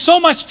spend so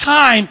much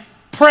time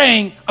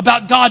praying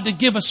about God to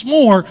give us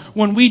more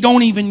when we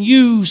don't even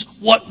use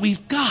what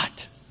we've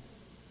got.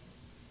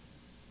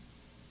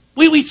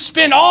 We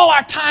spend all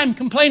our time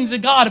complaining to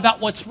God about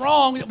what's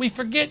wrong that we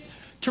forget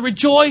to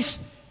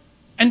rejoice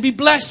and be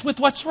blessed with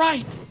what's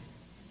right.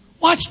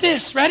 Watch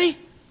this. Ready?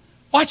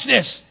 Watch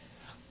this.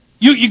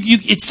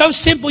 It's so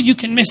simple you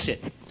can miss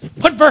it.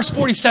 Put verse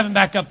 47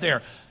 back up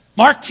there.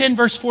 Mark 10,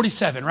 verse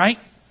 47, right?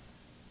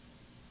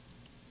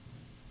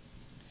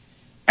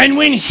 And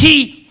when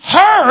he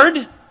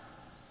heard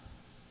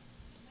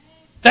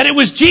that it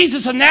was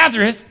Jesus of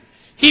Nazareth,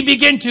 he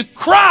began to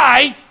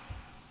cry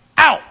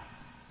out.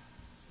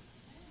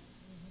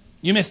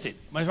 You missed it.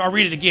 I'll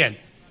read it again.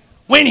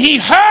 When he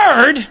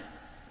heard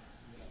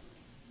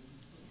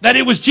that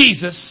it was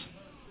Jesus,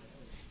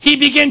 he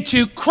began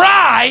to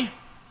cry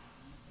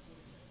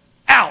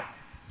out.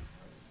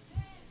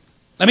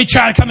 Let me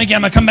try to come again.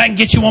 I'm going to come back and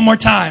get you one more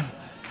time.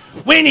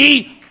 When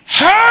he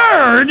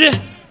heard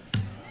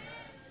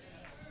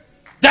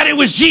that it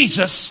was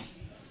Jesus,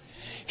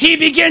 he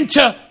began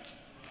to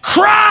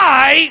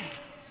cry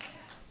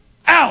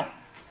out.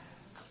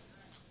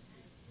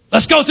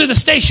 Let's go through the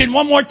station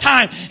one more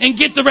time and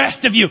get the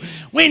rest of you.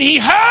 When he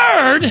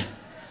heard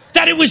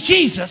that it was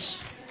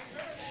Jesus,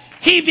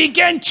 he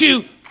began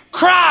to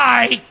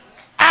cry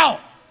out.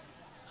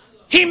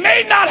 He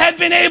may not have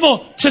been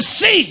able to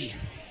see,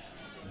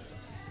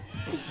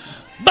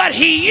 but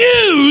he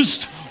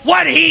used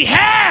what he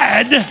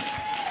had.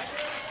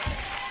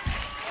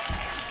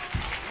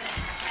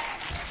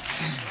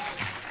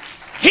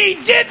 He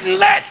didn't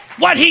let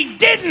what he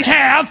didn't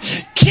have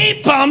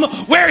keep him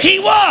where he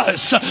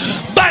was,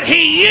 but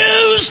he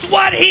used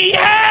what he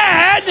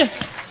had.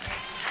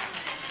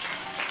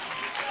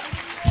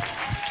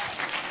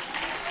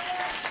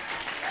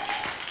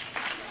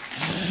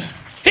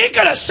 He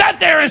could have sat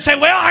there and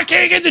said, well, I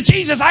can't get to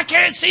Jesus. I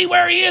can't see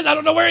where he is. I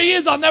don't know where he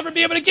is. I'll never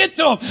be able to get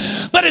to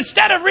him. But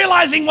instead of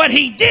realizing what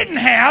he didn't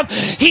have,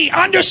 he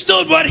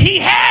understood what he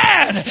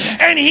had.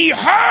 And he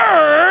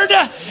heard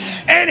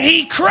and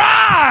he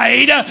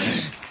cried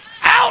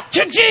out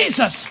to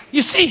Jesus.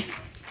 You see,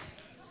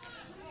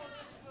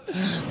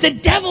 the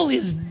devil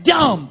is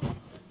dumb.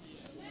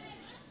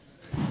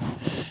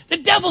 The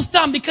devil's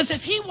dumb because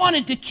if he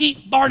wanted to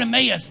keep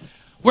Bartimaeus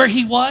where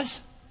he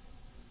was,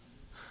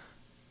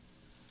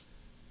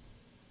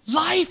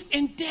 life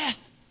and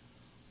death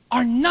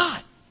are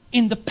not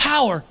in the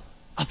power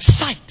of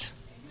sight.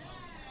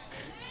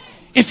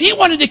 If he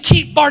wanted to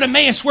keep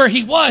Bartimaeus where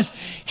he was,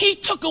 he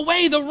took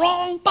away the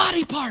wrong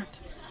body part.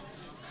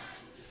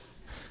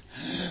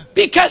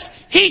 Because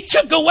he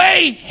took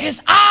away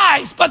his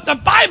eyes. But the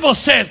Bible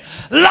says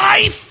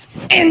life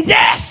and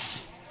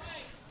death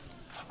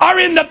are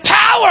in the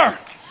power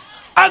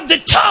of the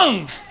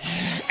tongue.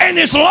 And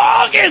as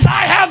long as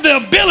I have the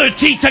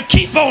ability to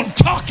keep on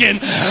talking,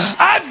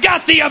 I've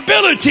got the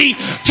ability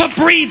to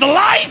breathe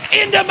life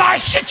into my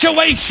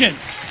situation.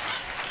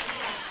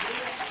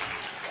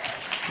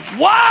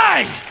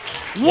 Why?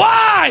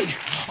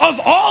 Of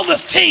all the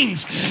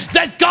things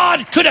that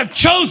God could have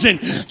chosen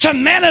to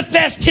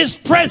manifest his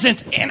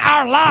presence in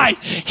our lives,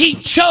 he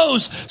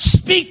chose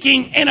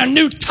speaking in a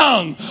new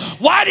tongue.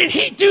 Why did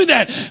he do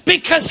that?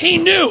 Because he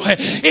knew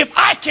if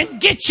I can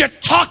get you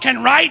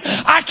talking right,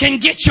 I can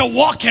get you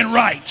walking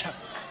right.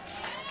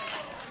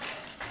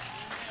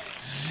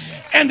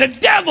 And the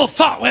devil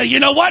thought, well, you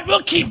know what?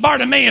 We'll keep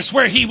Bartimaeus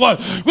where he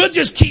was. We'll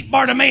just keep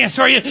Bartimaeus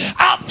where he is.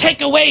 I'll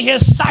take away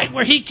his sight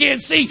where he can't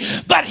see.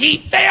 But he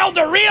failed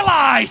to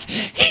realize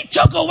he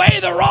took away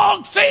the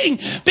wrong thing,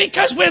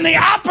 because when the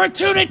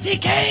opportunity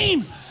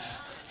came,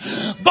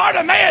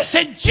 Bartimaeus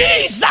said,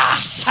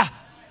 Jesus,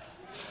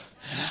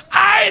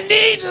 I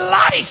need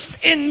life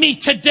in me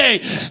today.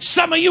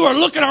 Some of you are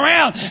looking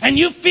around and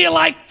you feel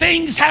like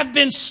things have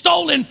been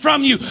stolen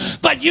from you,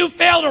 but you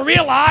fail to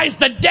realize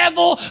the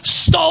devil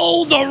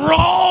stole the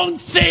wrong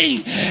thing.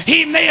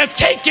 He may have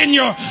taken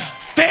your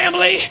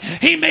family.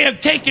 He may have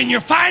taken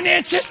your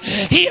finances.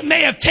 He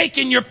may have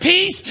taken your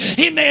peace.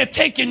 He may have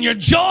taken your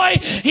joy.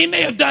 He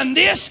may have done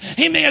this.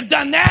 He may have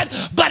done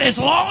that. But as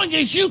long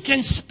as you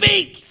can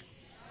speak,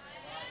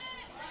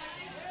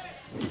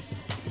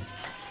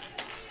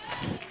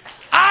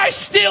 I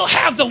still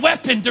have the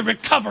weapon to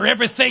recover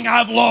everything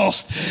I've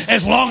lost,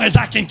 as long as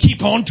I can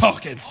keep on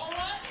talking.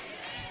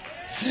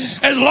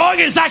 As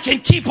long as I can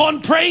keep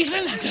on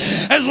praising,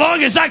 as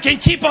long as I can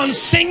keep on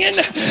singing,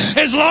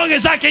 as long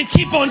as I can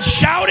keep on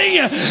shouting,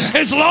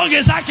 as long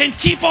as I can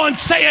keep on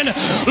saying,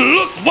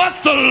 look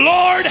what the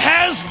Lord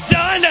has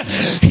done.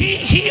 He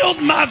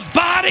healed my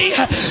body.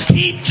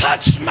 He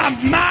touched my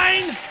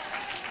mind.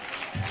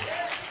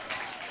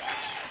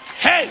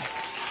 Hey.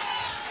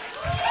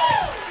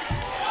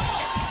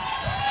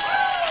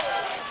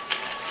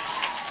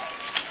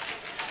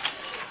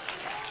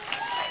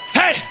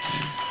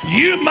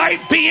 You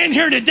might be in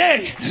here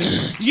today.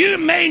 You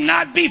may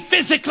not be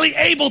physically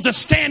able to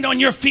stand on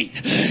your feet.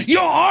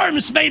 Your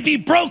arms may be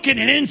broken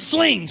and in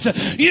slings.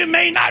 You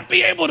may not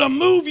be able to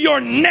move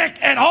your neck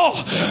at all.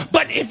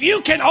 But if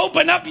you can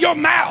open up your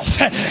mouth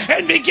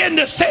and begin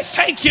to say,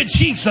 thank you,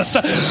 Jesus.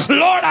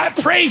 Lord, I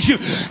praise you.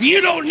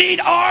 You don't need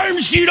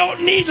arms. You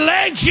don't need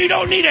legs. You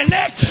don't need a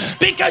neck,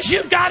 because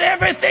you've got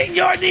everything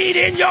you need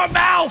in your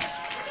mouth.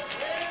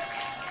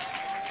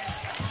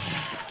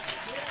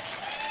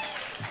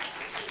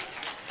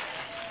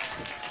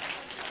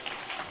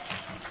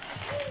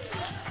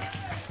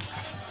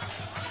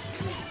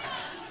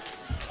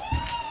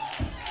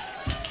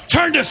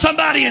 Turn to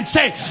somebody and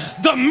say,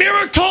 the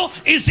miracle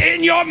is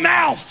in your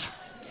mouth.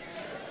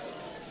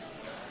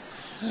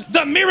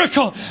 The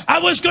miracle. I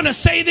was going to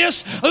say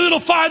this a little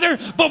farther,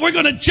 but we're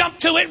going to jump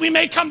to it. We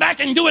may come back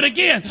and do it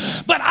again.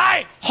 But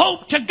I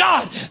hope to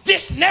God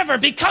this never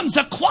becomes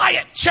a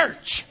quiet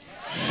church.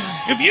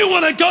 If you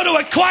want to go to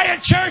a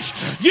quiet church,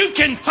 you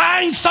can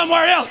find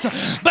somewhere else.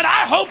 But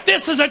I hope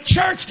this is a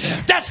church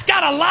that's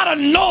got a lot of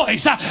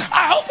noise. I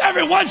hope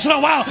every once in a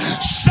while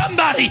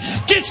somebody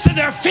gets to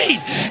their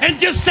feet and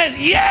just says,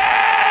 yay!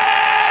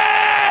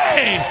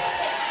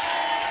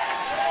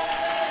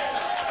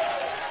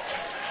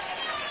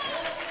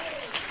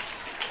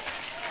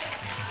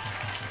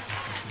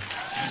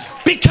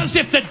 Because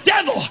if the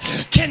devil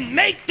can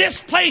make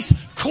this place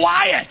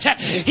quiet,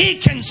 he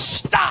can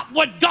stop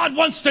what God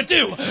wants to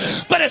do.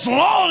 But as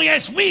long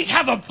as we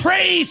have a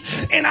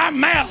praise in our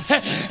mouth,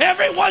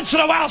 every once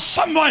in a while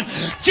someone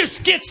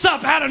just gets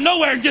up out of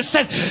nowhere and just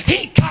says,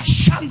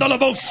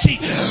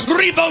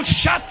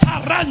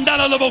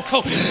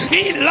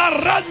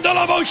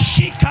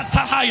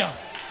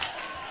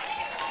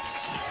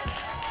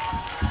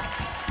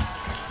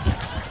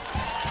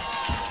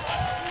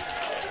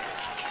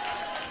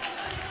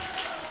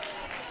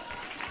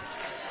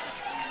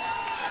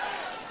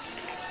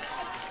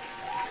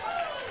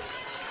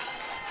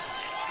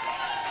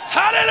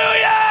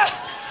 hallelujah!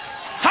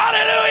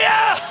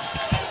 Hallelujah!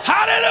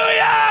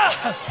 Hallelujah!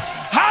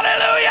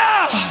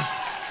 Hallelujah!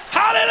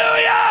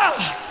 Hallelujah!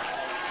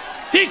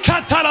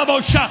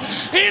 Ikatarabosha,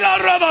 ila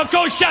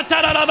rabako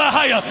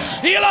shatarabahaya,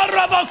 ila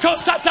rabako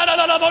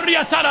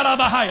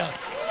sataraboriatarabahaya,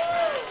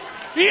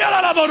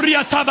 ila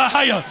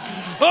raboriatabahaya.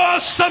 Oh,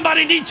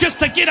 somebody needs just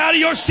to get out of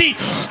your seat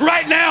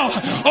right now.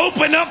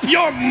 Open up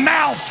your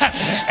mouth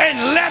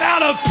and let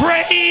out a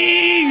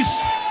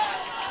praise.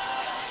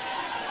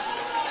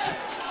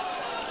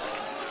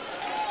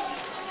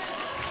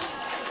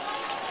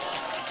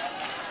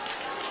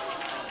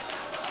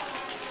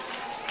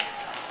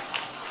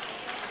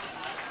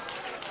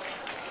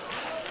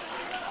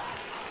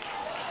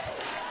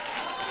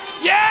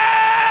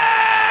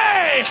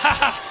 Yay!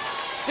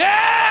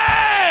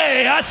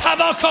 Yay!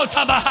 Atabako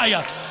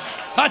tabahaya.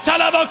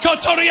 Atalabako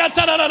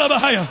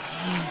toriatarabahaya.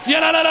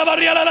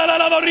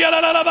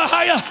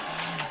 Yelalabariyalalabariyalalabaraya.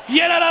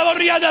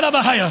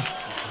 Yelalabariyalalabaraya.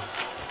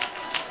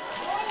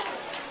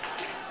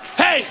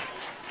 Hey!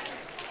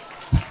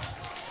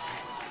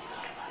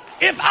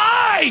 If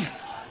I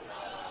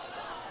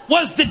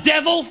was the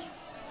devil,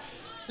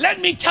 let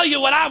me tell you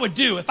what I would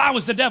do if I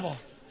was the devil.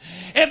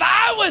 If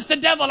I was the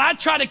devil, I'd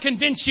try to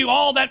convince you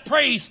all that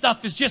praise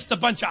stuff is just a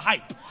bunch of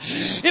hype.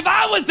 If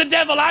I was the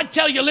devil, I'd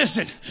tell you,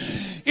 listen,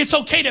 it's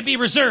okay to be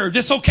reserved.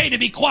 It's okay to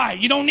be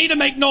quiet. You don't need to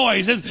make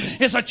noise.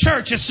 It's a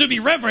church. It's to be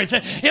reverent.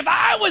 If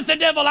I was the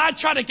devil, I'd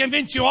try to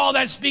convince you all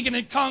that speaking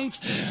in tongues,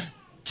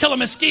 kill a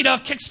mosquito,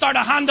 kickstart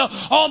a Honda,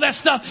 all that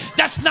stuff,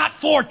 that's not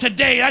for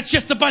today. That's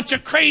just a bunch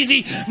of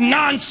crazy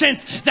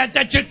nonsense that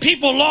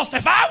people lost.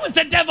 If I was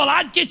the devil,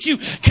 I'd get you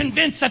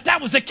convinced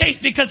that was the case,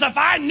 because if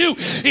I knew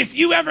if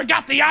you ever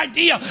got the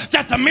idea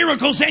that the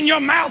miracle's in your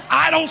mouth,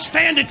 I don't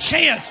stand a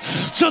chance.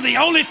 So the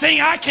only thing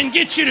I can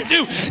get you to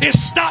do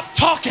is stop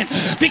talking,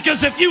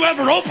 because if you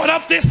ever open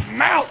up this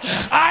mouth,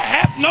 I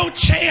have no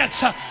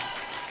chance.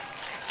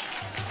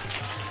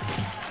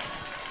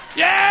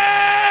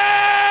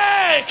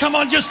 Yay! Come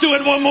on, just do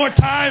it one more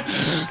time.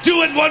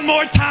 Do it one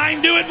more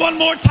time. Do it one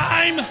more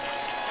time.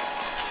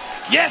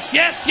 Yes,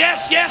 yes,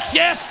 yes, yes,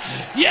 yes,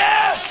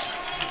 yes.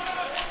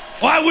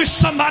 Oh, I wish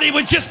somebody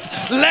would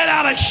just let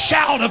out a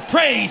shout of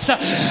praise.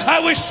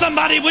 I wish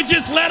somebody would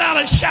just let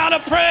out a shout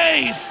of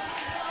praise.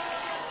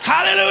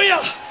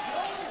 Hallelujah.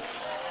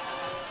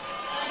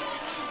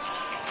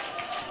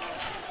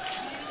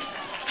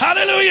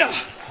 Hallelujah.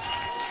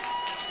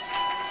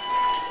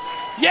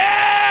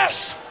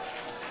 Yes.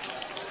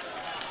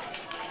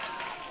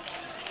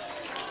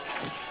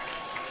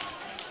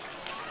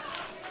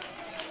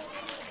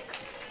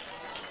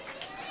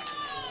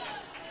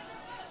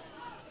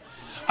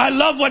 I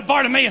love what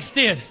Bartimaeus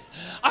did.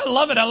 I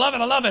love it. I love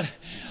it. I love it.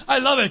 I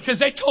love it because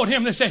they told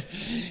him,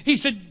 he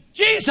said,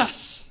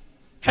 Jesus,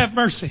 have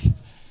mercy.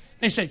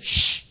 They said,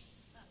 shh,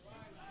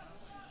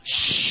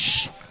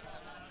 shh,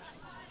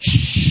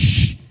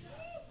 shh.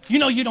 You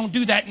know you don't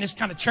do that in this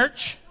kind of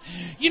church.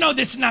 You know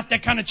this is not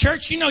that kind of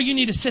church. You know you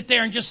need to sit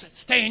there and just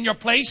stay in your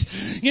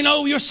place. You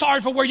know you're sorry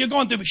for where you're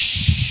going through. But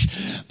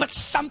shh. But but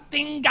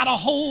something got a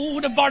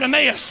hold of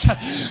Bartimaeus.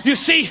 You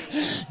see,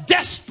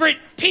 desperate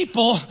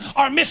people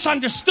are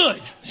misunderstood.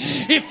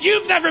 If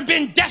you've never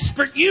been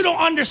desperate, you don't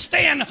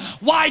understand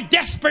why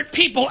desperate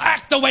people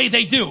act the way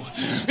they do.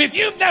 If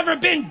you've never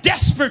been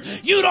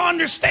desperate, you don't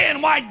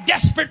understand why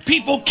desperate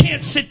people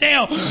can't sit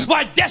down,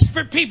 why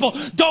desperate people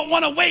don't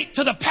want to wait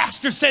till the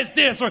pastor says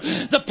this or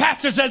the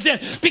pastor says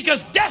this,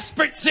 because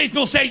desperate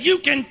people say, you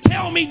can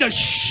tell me to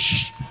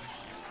shh.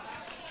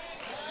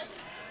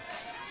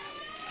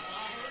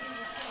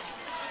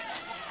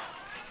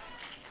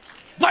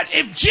 But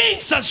if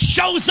Jesus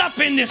shows up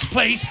in this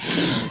place,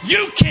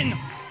 you can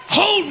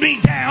hold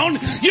me down,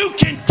 you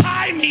can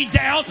tie me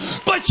down,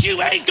 but you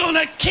ain't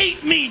gonna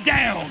keep me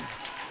down.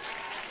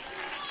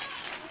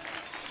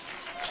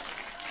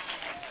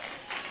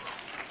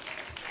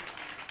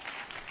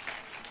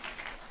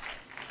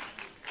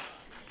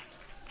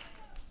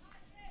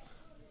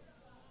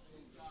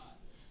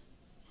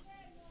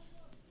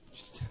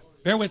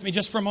 Bear with me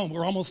just for a moment.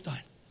 We're almost done.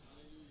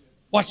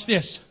 Watch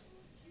this.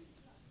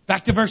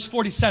 Back to verse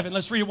 47.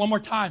 Let's read it one more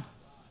time.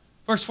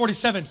 Verse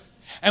 47.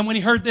 And when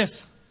he heard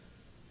this,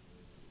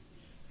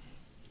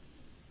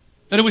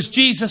 that it was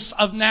Jesus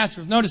of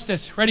Nazareth. Notice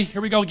this. Ready?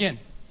 Here we go again.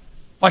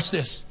 Watch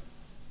this.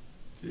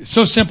 It's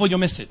so simple you'll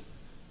miss it.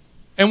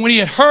 And when he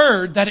had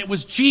heard that it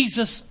was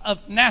Jesus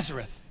of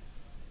Nazareth,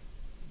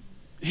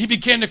 he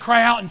began to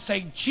cry out and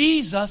say,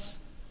 Jesus,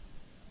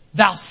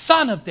 thou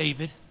son of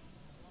David,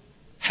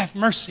 have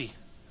mercy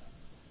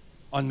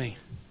on me.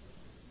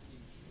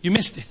 You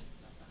missed it.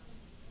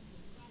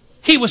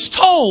 He was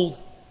told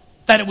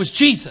that it was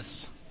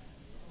Jesus.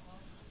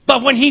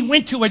 But when he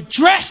went to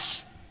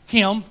address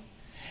him,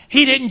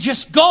 he didn't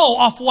just go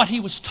off what he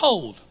was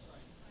told.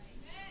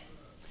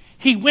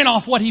 He went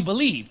off what he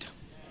believed.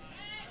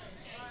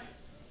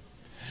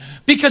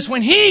 Because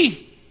when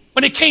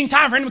it came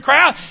time for him to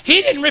cry out,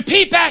 he didn't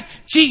repeat back,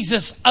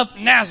 Jesus of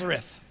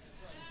Nazareth.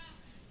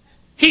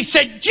 He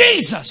said,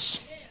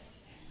 Jesus.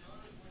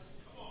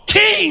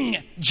 King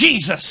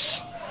Jesus.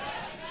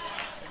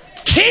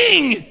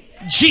 King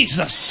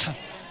Jesus.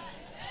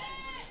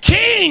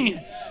 King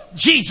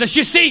Jesus.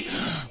 You see,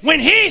 when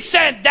he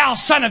said, thou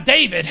son of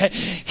David,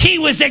 he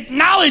was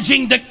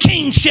acknowledging the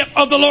kingship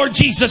of the Lord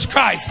Jesus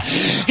Christ.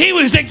 He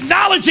was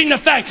acknowledging the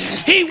fact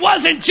he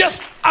wasn't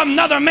just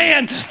another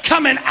man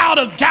coming out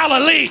of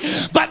Galilee,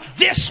 but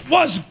this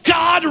was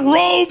God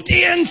robed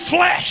in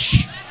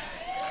flesh.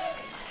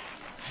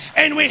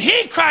 And when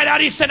he cried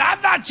out, he said,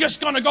 I'm not just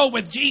going to go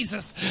with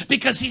Jesus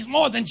because he's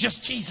more than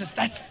just Jesus.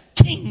 That's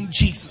King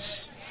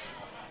Jesus.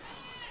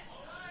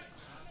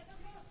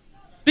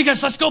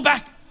 Because let's go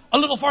back a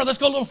little farther. Let's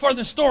go a little further in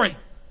the story.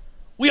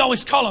 We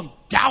always call him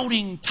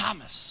Doubting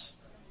Thomas.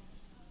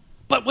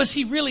 But was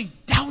he really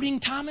Doubting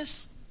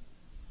Thomas?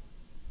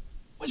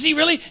 Was he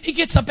really? He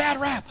gets a bad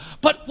rap.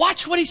 But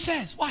watch what he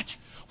says. Watch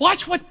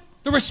what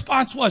the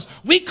response was.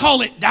 We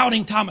call it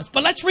Doubting Thomas.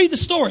 But let's read the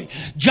story.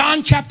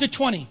 John chapter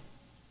 20,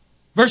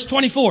 verse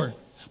 24.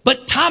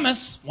 But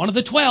Thomas, one of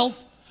the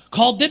 12,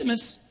 called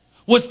Didymus,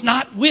 was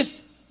not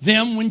with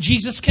them when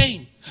Jesus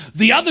came.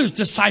 The other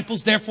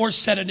disciples therefore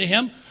said unto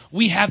him,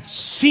 we have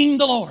seen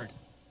the Lord.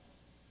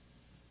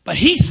 But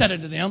he said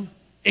unto them,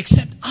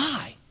 except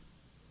I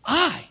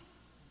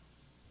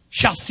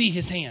shall see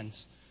his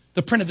hands,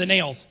 the print of the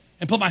nails,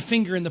 and put my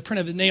finger in the print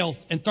of the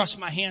nails and thrust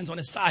my hands on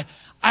his side,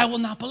 I will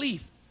not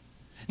believe.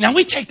 Now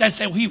we take that and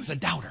say, well, he was a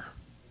doubter.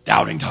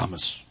 Doubting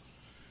Thomas.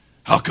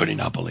 How could he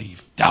not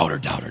believe? Doubter.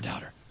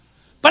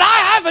 But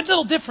I have a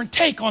little different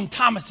take on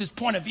Thomas's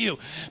point of view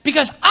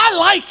because I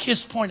like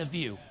his point of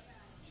view.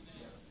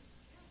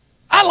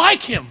 I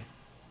like him.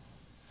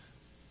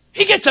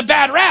 He gets a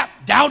bad rap,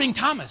 Doubting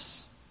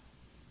Thomas.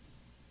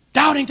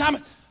 Doubting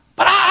Thomas.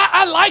 But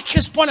I like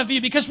his point of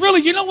view because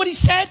really, you know what he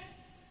said?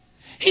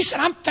 He said,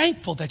 I'm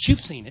thankful that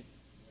you've seen it.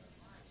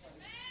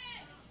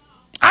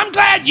 I'm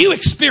glad you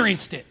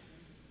experienced it.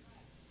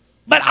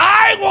 But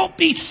I won't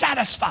be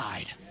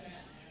satisfied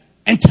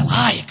until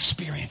I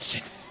experience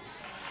it.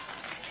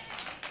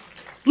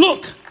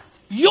 Look,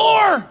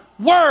 your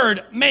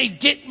word may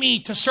get me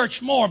to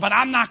search more, but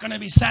I'm not going to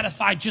be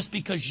satisfied just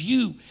because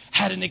you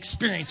had an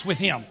experience with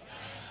him.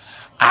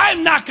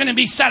 I'm not going to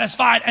be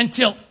satisfied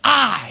until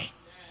I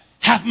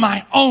have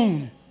my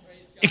own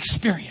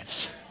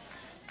experience.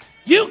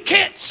 You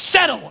can't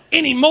settle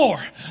anymore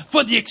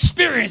for the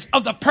experience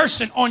of the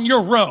person on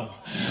your row.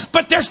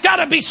 But there's got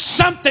to be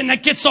something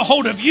that gets a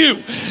hold of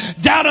you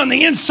down on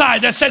the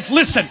inside that says,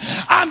 listen,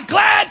 I'm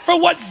glad for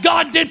what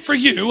God did for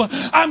you.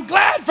 I'm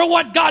glad for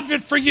what God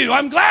did for you.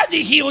 I'm glad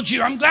he healed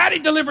you. I'm glad he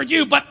delivered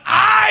you. But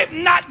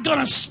I'm not going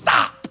to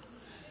stop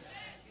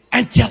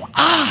until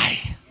I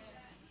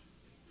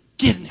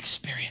get an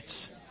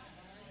experience.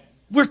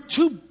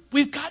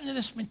 We've gotten to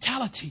this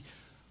mentality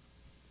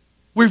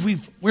where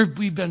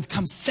we've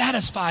become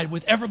satisfied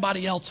with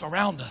everybody else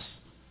around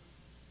us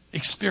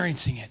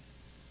experiencing it.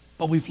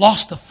 But we've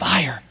lost the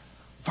fire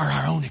for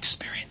our own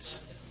experience.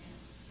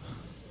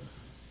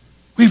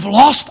 We've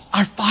lost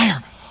our fire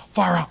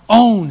for our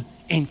own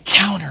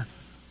encounter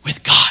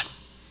with God.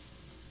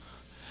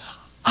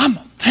 I'm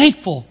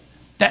thankful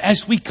that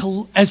as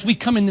we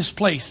come in this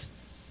place,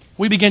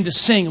 we begin to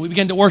sing and we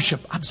begin to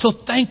worship. I'm so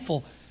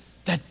thankful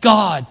that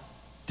God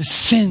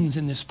descends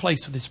in this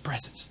place with His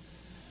presence.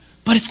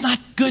 But it's not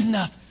good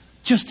enough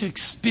just to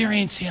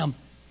experience Him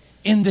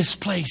in this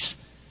place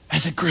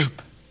as a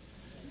group.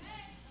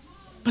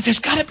 But there's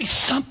got to be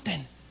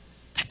something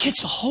that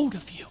gets a hold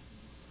of you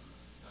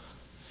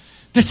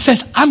that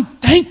says, I'm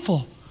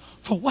thankful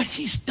for what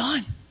He's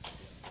done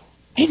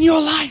in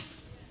your life.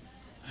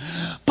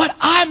 But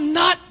I'm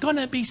not going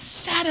to be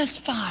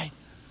satisfied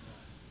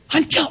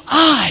until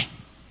I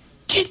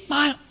get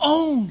my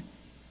own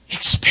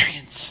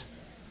experience.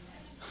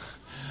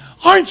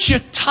 Aren't you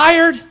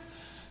tired,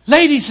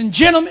 ladies and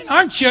gentlemen?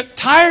 Aren't you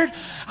tired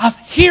of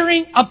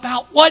hearing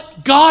about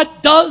what God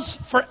does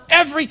for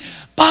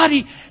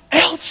everybody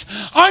else?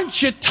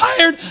 Aren't you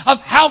tired of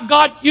how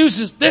God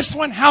uses this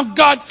one, how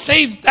God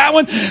saves that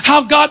one,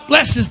 how God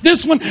blesses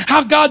this one,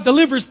 how God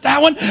delivers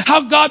that one,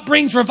 how God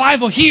brings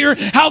revival here,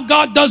 how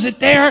God does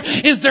it there?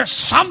 Is there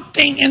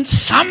something in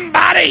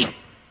somebody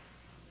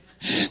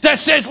that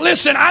says,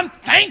 listen, I'm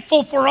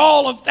thankful for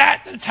all of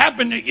that that's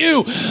happened to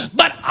you,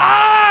 but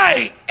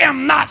I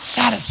am not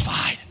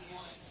satisfied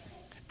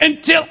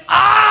until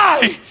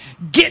I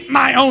get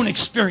my own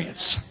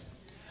experience.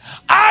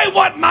 I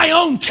want my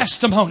own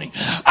testimony.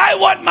 I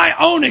want my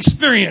own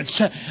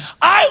experience.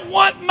 I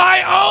want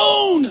my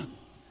own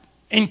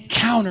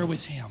encounter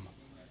with Him.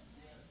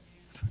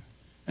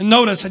 And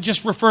notice, I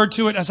just referred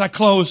to it as I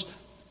close.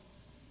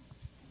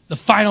 The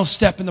final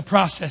step in the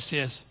process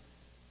is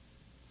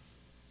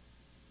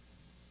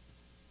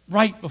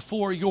right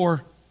before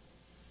your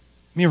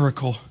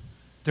miracle,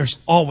 there's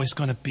always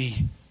going to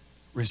be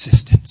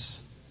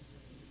resistance.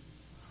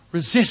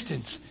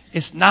 Resistance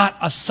is not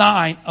a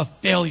sign of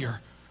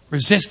failure.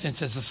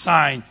 Resistance is a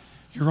sign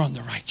you're on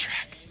the right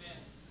track.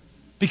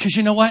 Because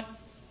you know what?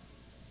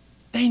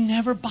 They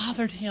never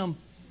bothered Him.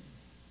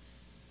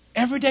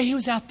 Every day He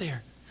was out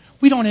there.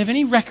 We don't have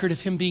any record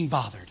of Him being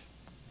bothered.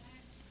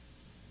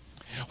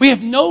 We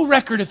have no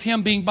record of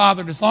Him being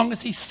bothered as long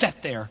as He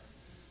sat there.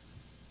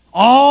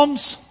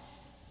 Alms,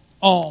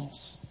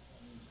 alms.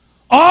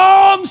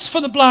 Alms for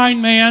the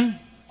blind man.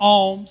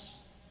 Alms.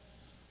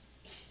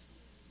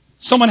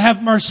 Someone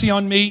have mercy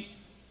on me.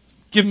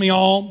 Give me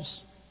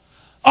alms.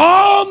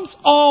 Alms,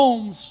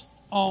 alms,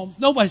 alms.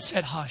 Nobody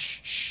said hush.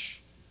 Shh.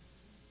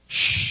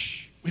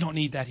 Shh. We don't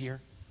need that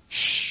here.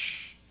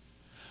 Shh.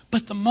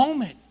 But the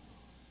moment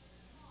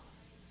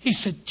He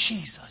said,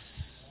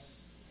 Jesus,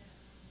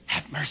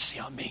 have mercy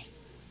on me,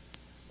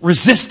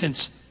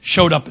 resistance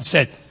showed up and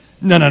said,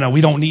 no,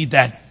 we don't need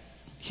that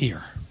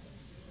here.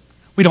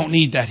 We don't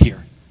need that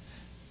here.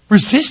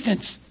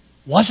 Resistance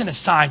wasn't a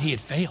sign He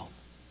had failed.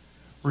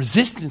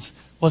 Resistance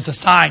was a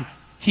sign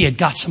He had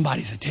got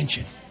somebody's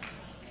attention.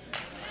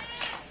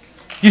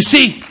 You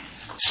see,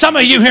 some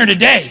of you here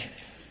today,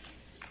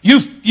 you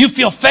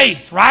feel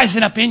faith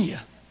rising up in you.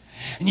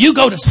 And you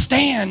go to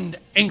stand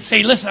and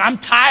say, listen, I'm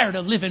tired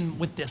of living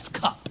with this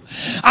cup.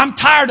 I'm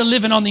tired of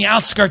living on the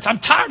outskirts. I'm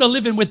tired of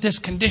living with this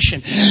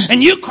condition.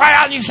 And you cry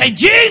out and you say,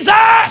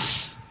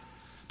 Jesus!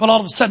 But all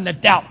of a sudden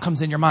that doubt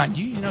comes in your mind.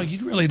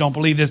 You really don't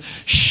believe this.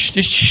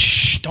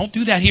 Shh, don't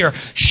do that here.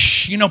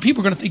 Shh, people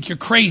are going to think you're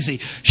crazy.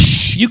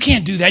 Shh, you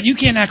can't do that. You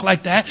can't act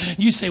like that. And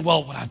you say,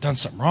 well, I've done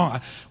something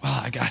wrong.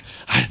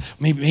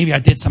 Maybe I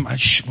did something.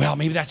 Well,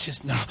 maybe that's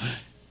just, no.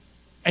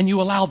 And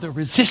you allow the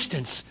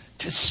resistance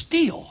to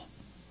steal.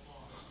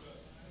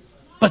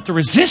 But the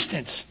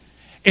resistance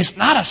is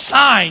not a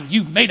sign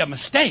you've made a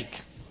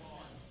mistake.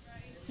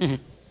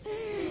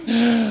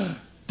 The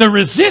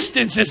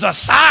resistance is a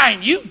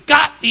sign you've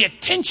got the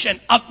attention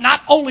of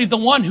not only the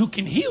one who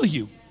can heal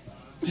you,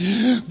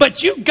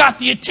 but you've got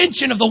the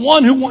attention of the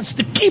one who wants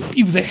to keep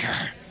you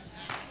there.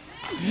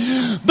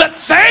 But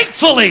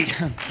thankfully,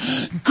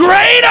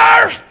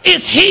 greater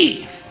is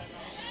He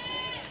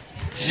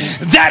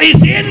that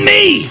is in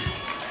me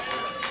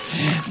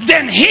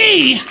than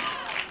he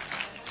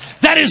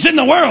that is in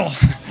the world.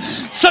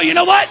 So you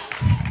know what?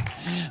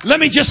 Let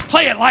me just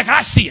play it like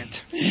I see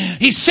it.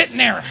 He's sitting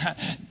there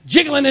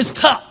jiggling his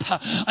cup.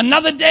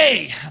 Another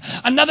day,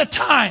 another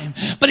time.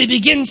 But he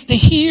begins to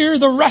hear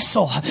the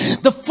rustle,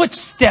 the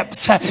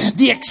footsteps,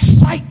 the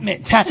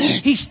excitement.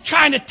 He's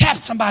trying to tap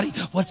somebody.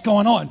 What's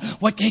going on?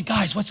 Hey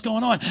guys, what's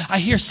going on? I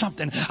hear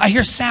something. I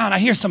hear sound. I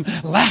hear some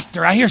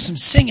laughter. I hear some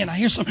singing. I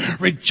hear some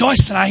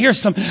rejoicing. I hear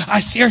some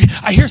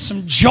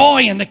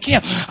joy in the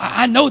camp.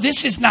 I know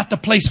this is not the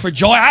place for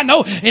joy. I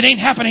know it ain't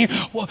happening here.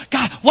 Well,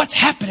 God, what's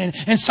happening?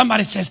 And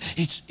somebody says,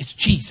 it's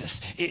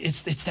Jesus.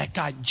 It's that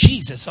guy,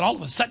 Jesus. And all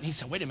of a sudden he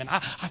said, wait a minute,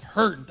 I've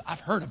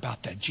heard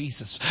about that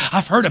Jesus.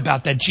 I've heard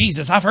about that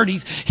Jesus. I've heard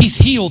he's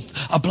healed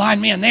a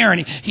blind man there,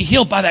 and he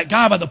healed by that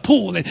guy by the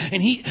pool,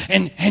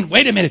 and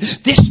wait a minute,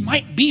 this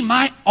might be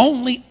my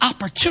only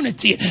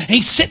opportunity. And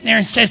he's sitting there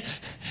and says,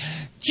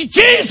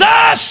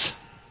 Jesus,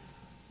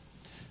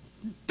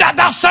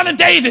 thou son of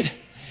David,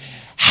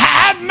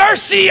 have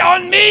mercy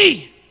on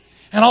me.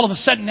 And all of a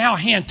sudden now a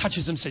hand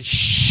touches him and says,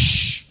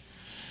 shh.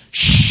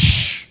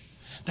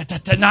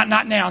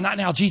 Not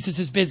now. Jesus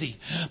is busy.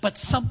 But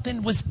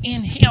something was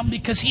in him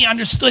because he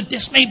understood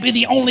this may be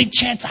the only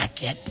chance I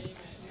get.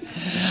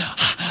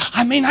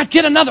 I may not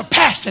get another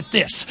pass at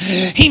this.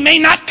 He may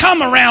not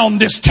come around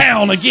this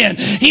town again.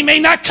 He may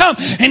not come.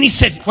 And he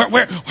said,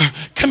 where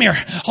come here.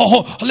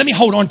 Let me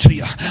hold on to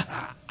you.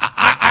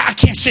 I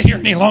can't sit here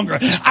any longer.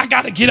 I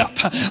got to get up.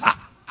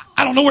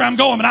 I don't know where I'm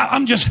going, but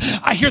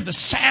I hear the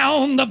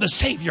sound of the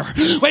Savior.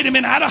 Wait a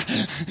minute.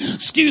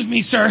 Excuse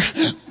me, sir.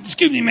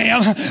 Excuse me,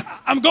 ma'am.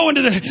 I'm going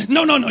to the...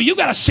 No. You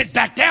got to sit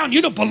back down.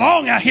 You don't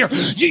belong out here.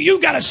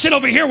 You got to sit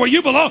over here where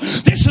you belong.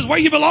 This is where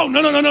you belong.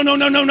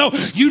 No.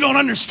 You don't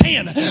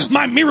understand.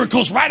 My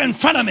miracle's right in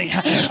front of me.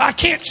 I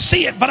can't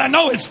see it, but I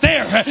know it's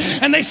there.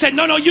 And they said,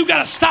 no, you got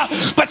to stop.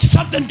 But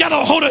something got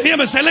a hold of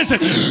him and said, listen,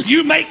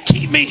 you may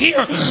keep me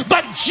here,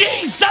 but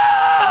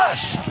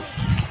Jesus...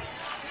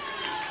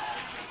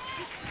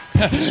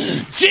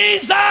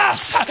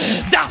 Jesus,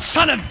 thou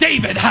son of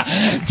David.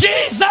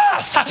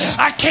 Jesus,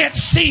 I can't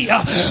see you,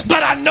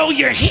 but I know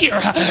you're here.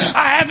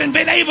 I haven't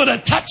been able to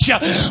touch you,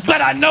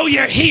 but I know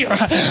you're here.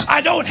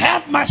 I don't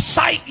have my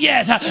sight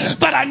yet,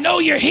 but I know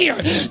you're here.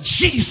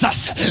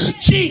 Jesus.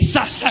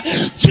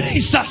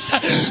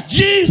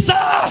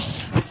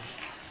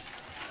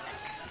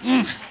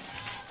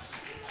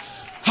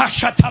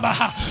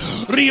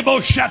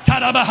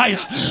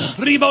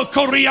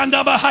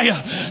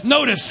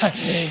 Notice,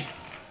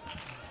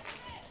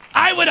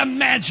 I would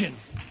imagine,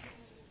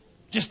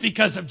 just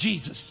because of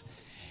Jesus,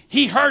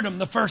 he heard him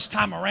the first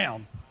time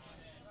around.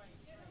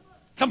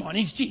 Come on,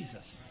 he's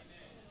Jesus.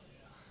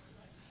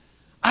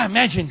 I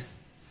imagine,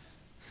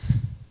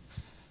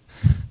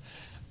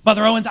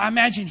 Brother Owens, I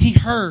imagine he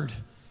heard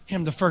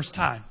him the first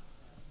time.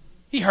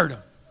 He heard him.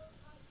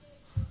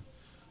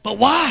 But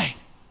why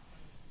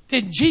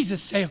didn't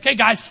Jesus say, okay,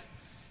 guys,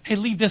 hey,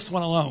 leave this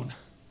one alone.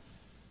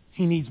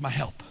 He needs my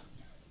help.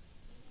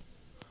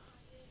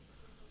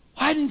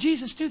 Why didn't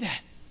Jesus do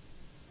that?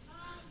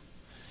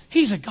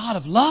 He's a God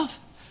of love,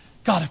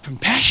 God of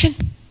compassion.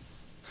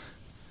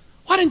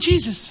 Why didn't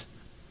Jesus,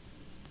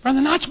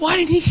 Brother Knotts, why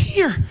didn't he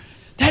hear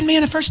that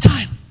man the first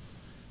time?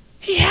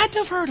 He had to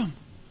have heard him.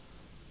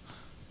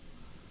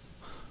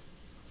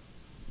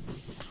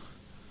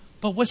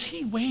 But was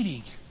he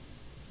waiting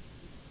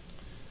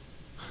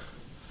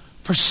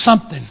for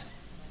something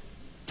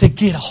to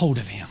get a hold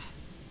of him?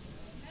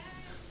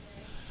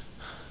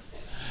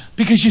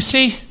 Because you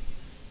see,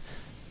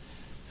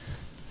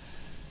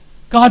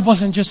 God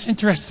wasn't just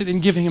interested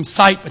in giving him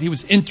sight, but he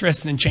was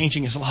interested in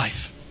changing his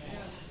life.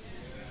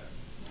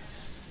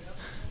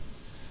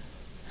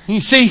 And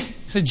you see,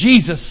 he said,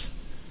 Jesus,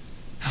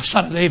 thou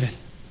son of David,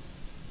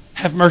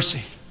 have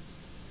mercy.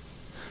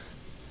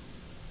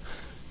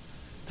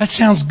 That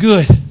sounds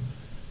good.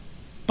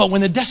 But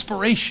when the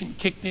desperation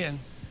kicked in,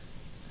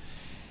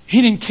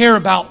 he didn't care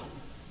about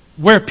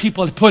where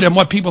people had put him,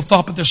 what people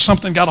thought, but there's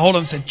something got a hold of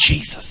him and said,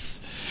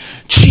 Jesus,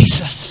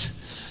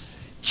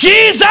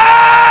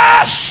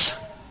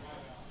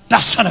 thou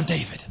son of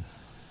David.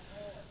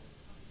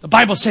 The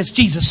Bible says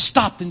Jesus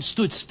stopped and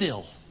stood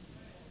still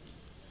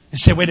and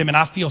said, wait a minute,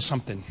 I feel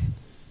something.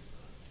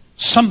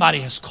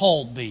 Somebody has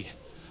called me.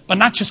 But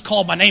not just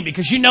called my name,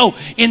 because you know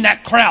in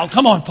that crowd,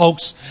 come on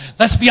folks,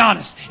 let's be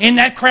honest. In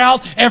that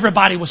crowd,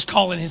 everybody was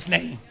calling his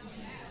name.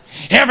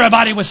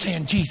 Everybody was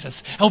saying,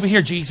 Jesus, over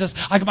here, Jesus.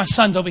 I got my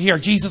son's over here.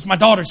 Jesus, my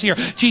daughter's here.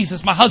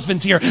 Jesus, my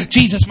husband's here.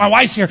 Jesus, my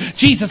wife's here.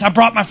 Jesus, I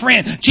brought my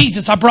friend.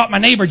 Jesus, I brought my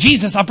neighbor.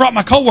 Jesus, I brought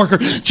my coworker.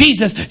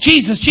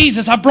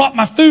 Jesus, I brought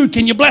my food.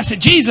 Can you bless it?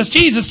 Jesus.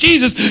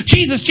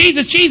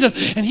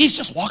 And he's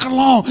just walking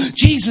along.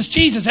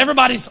 Jesus.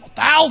 Everybody's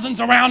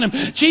thousands around him.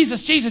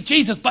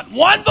 Jesus. But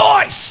one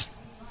voice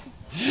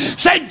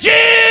said,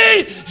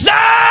 Jesus.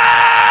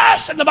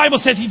 And the Bible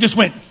says he just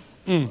went,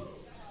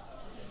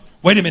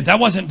 Wait a minute, that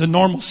wasn't the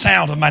normal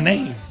sound of my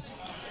name.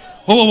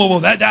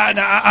 Whoa.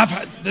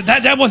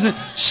 That wasn't,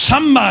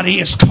 somebody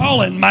is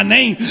calling my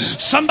name.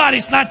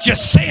 Somebody's not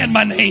just saying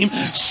my name.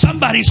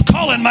 Somebody's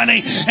calling my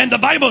name. And the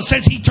Bible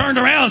says he turned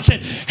around and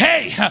said,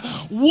 hey,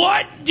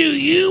 what do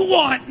you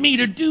want me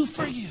to do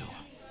for you?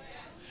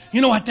 You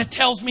know what that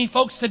tells me,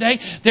 folks, today?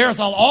 There's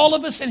all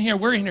of us in here.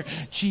 We're in here.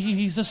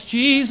 Jesus.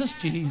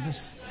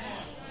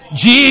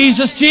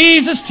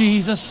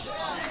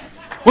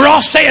 We're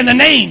all saying the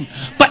name,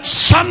 but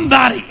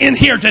somebody in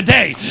here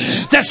today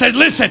that said,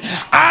 listen,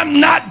 I'm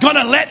not going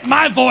to let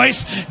my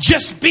voice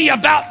just be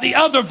about the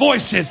other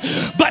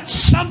voices, but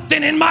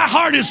something in my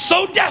heart is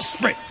so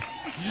desperate.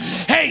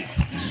 Hey,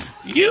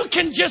 you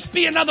can just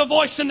be another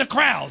voice in the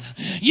crowd.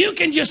 You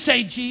can just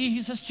say,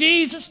 Jesus,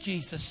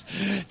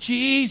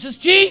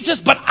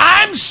 but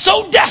I'm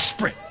so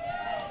desperate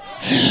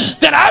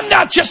that I'm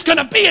not just going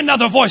to be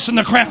another voice in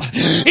the crowd.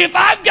 If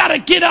I've got to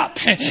get up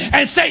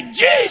and say,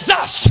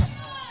 Jesus,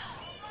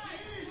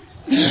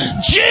 you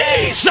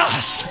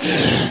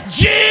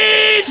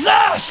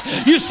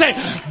say,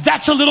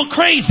 that's a little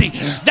crazy.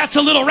 That's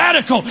a little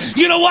radical.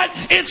 You know what?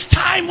 It's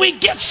time we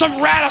get some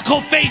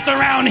radical faith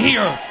around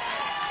here.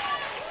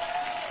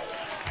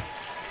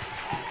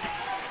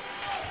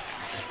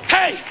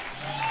 Hey,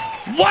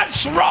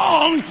 What's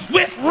wrong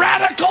with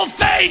radical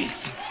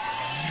faith?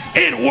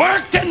 It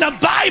worked in the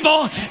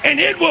Bible, and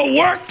it will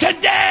work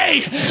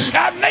today.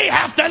 I may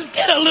have to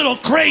get a little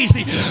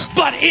crazy,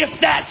 but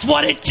if that's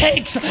what it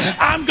takes,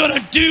 I'm going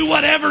to do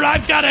whatever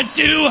I've got to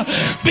do,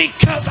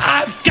 because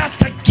I've got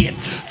to get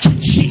to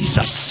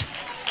Jesus.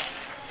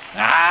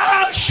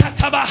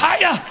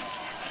 Shatabahaya.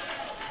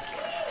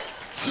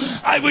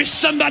 I wish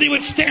somebody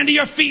would stand to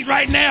your feet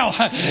right now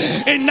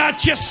and not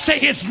just say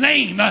his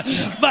name,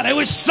 but I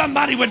wish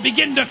somebody would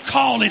begin to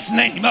call his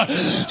name.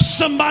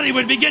 Somebody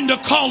would begin to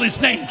call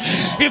his name.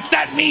 If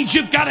that means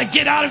you've got to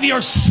get out of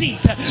your seat,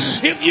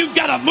 if you've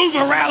got to move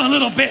around a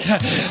little bit,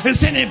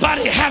 does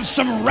anybody have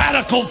some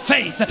radical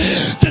faith?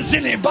 Does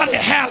anybody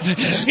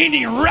have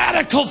any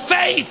radical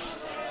faith?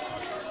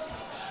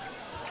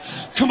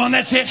 Come on,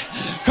 that's it.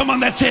 Come on,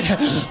 that's it.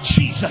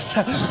 Jesus.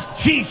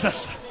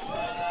 Jesus.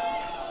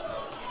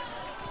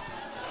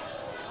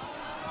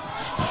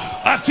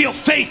 I feel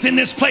faith in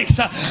this place.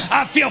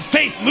 I feel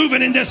faith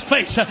moving in this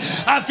place.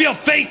 I feel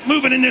faith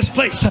moving in this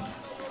place.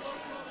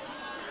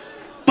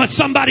 But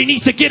somebody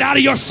needs to get out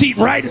of your seat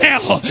right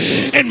now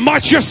and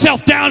march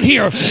yourself down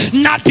here.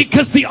 Not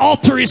because the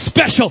altar is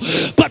special,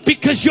 but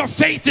because your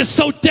faith is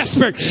so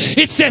desperate.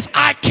 It says,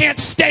 I can't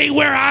stay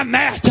where I'm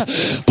at,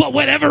 but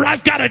whatever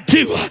I've got to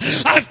do,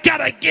 I've got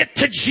to get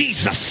to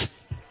Jesus.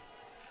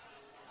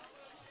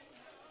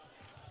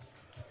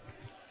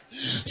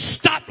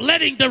 Stop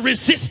letting the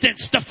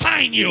resistance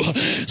define you.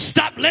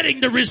 Stop letting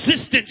the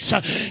resistance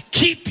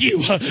keep you.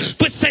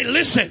 But say,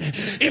 listen,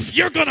 if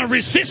you're going to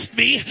resist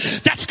me,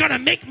 that's going to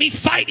make me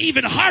fight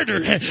even harder.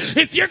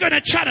 If you're going to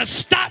try to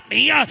stop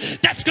me,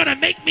 that's going to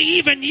make me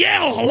even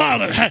yell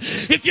louder.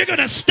 If you're going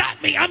to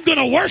stop me, I'm going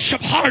to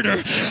worship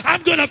harder.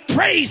 I'm going to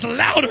praise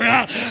louder.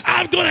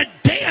 I'm going to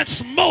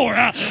dance more.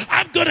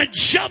 I'm going to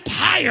jump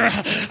higher.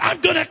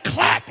 I'm going to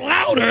clap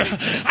louder.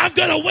 I'm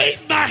going to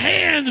wave my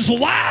hands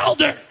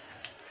wilder.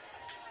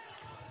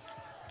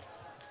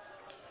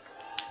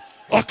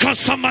 Oh, come on,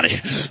 somebody.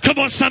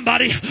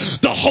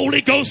 The Holy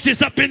Ghost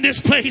is up in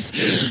this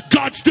place.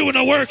 God's doing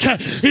a work.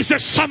 Is there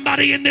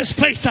somebody in this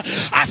place?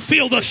 I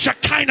feel the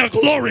Shekinah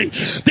glory.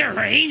 There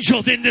are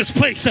angels in this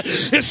place.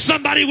 If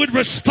somebody would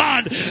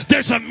respond,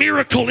 there's a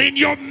miracle in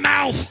your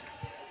mouth.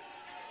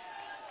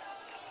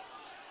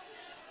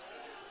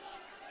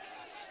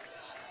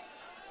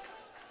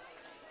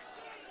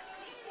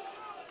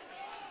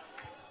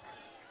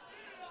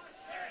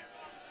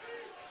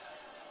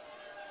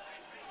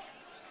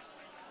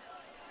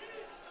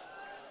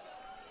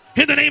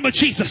 In the name of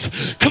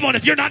Jesus. Come on,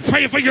 if you're not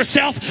praying for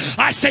yourself,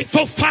 I say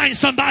go find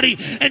somebody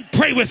and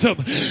pray with them.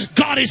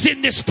 God is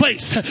in this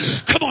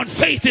place. Come on,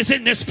 faith is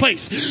in this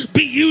place.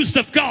 Be used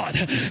of God.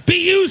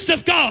 Be used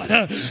of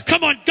God.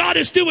 Come on, God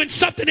is doing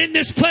something in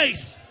this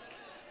place.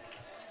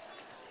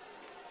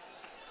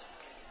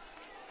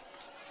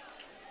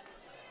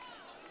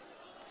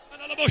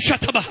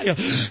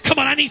 Come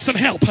on, I need some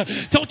help.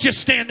 Don't just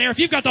stand there. If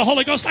you've got the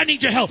Holy Ghost, I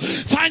need your help.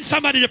 Find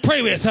somebody to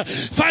pray with.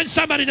 Find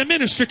somebody to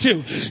minister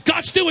to.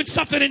 God's doing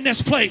something in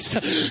this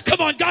place.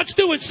 Come on, God's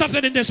doing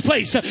something in this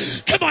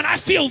place. Come on, I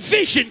feel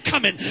vision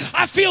coming.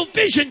 I feel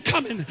vision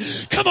coming.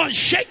 Come on,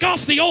 shake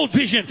off the old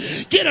vision.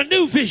 Get a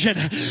new vision.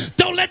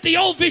 Don't let the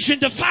old vision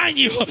define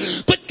you.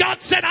 But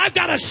God said, I've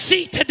got to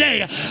see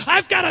today.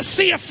 I've got to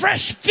see a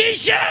fresh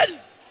vision.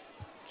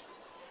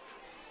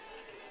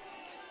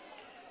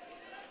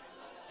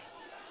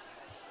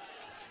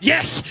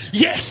 Yes,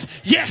 yes,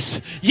 yes,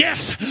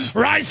 yes.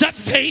 Rise up,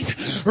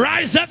 faith.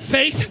 Rise up,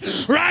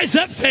 faith. Rise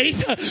up,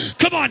 faith.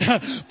 Come on.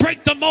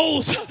 Break the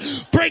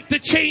molds. Break the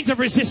chains of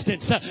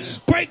resistance.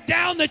 Break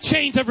down the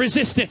chains of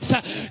resistance.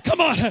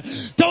 Come on.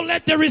 Don't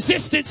let the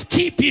resistance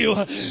keep you.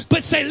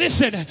 But say,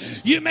 listen,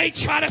 you may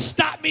try to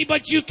stop me,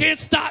 but you can't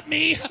stop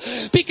me,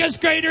 because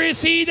greater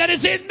is he that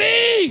is in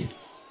me.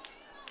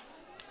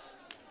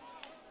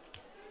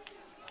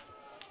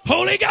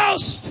 Holy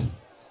Ghost.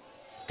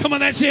 Come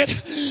on, that's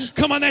it.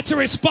 Come on, that's a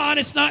response.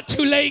 It's not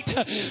too late.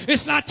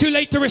 It's not too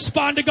late to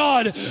respond to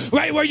God.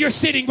 Right where you're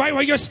sitting, right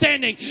where you're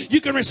standing, you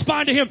can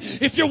respond to him.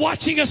 If you're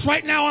watching us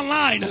right now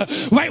online,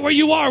 right where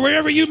you are,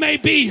 wherever you may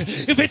be,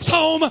 if it's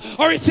home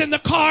or it's in the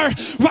car,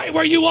 right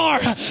where you are,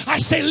 I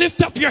say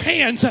lift up your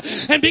hands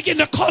and begin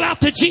to call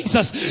out to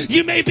Jesus.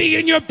 You may be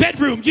in your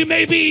bedroom. You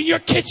may be in your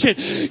kitchen.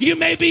 You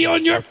may be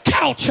on your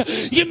couch.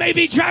 You may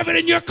be driving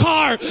in your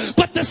car.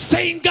 But the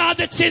same God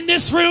that's in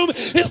this room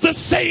is the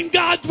same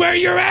God where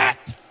you're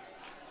at.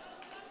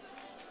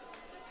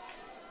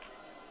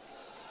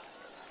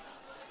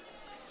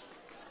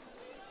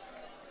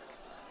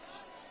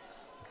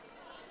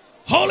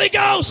 Holy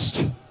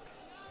Ghost.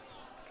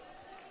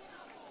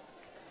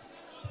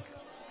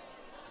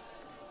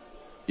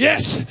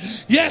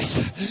 Yes,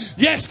 yes,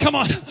 yes, come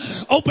on.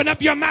 Open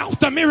up your mouth.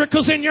 The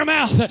miracle's in your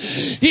mouth.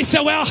 He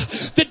said, well,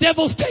 the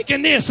devil's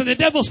taking this and the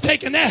devil's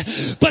taking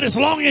that. But as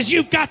long as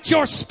you've got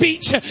your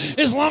speech,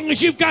 as long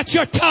as you've got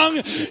your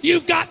tongue,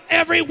 you've got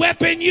every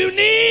weapon you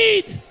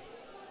need.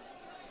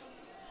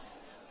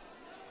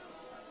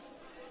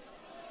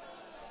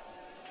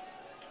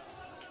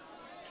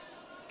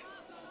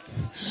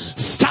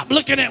 Stop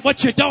looking at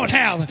what you don't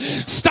have.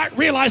 Start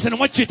realizing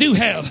what you do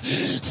have.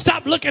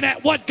 Stop looking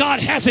at what God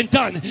hasn't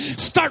done.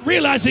 Start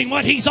realizing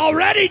what He's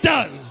already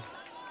done.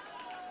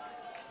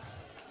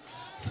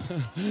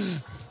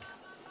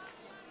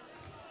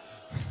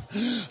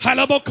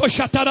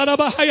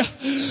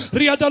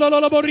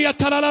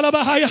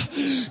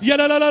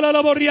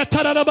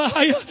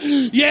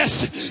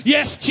 Yes,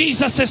 yes,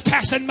 Jesus is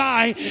passing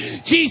by.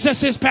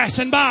 Jesus is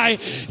passing by.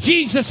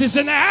 Jesus is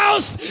in the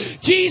house.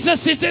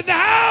 Jesus is in the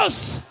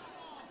house.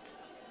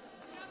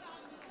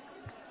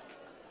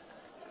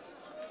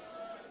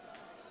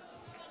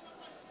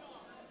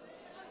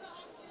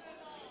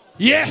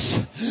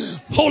 Yes,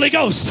 Holy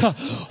Ghost,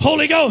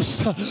 Holy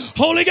Ghost,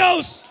 Holy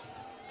Ghost.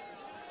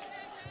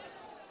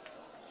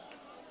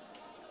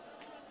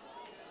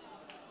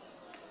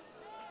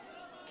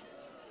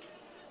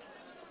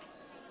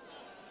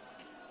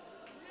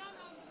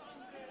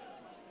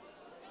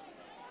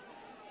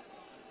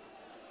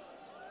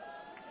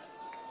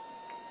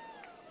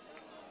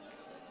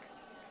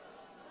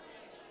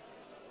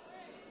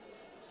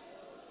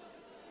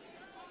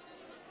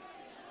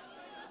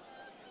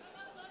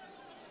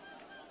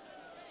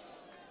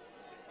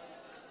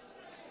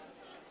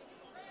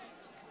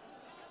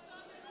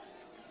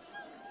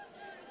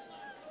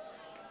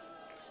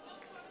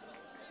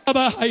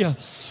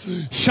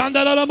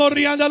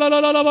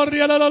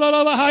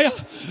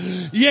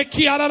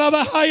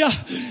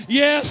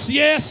 Yes,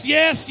 yes,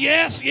 yes,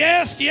 yes,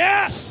 yes,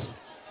 yes.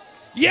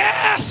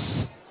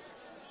 Yes.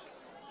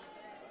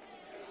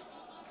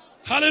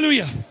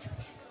 Hallelujah.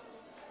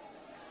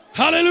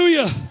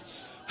 Hallelujah.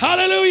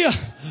 Hallelujah.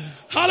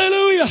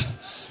 Hallelujah.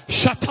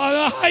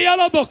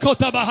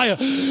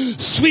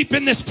 Sweep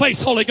in this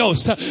place, Holy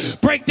Ghost.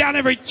 Break down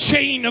every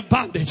chain of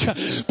bondage.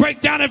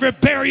 Break down every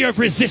barrier of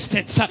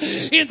resistance.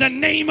 In the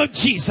name of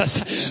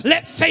Jesus,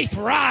 let faith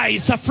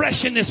rise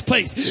afresh in this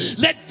place.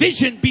 Let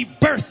vision be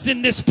birthed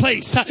in this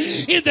place.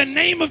 In the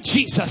name of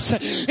Jesus.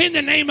 In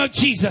the name of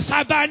Jesus,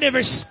 I bind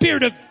every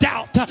spirit of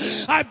doubt.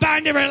 I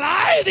bind every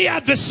lie of the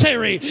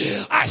adversary.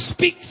 I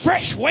speak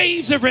fresh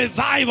waves of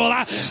revival.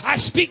 I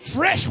speak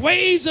fresh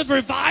waves of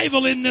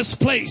revival in this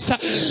place.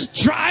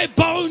 Dry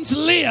bones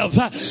live.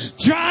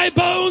 Dry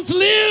bones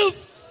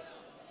live.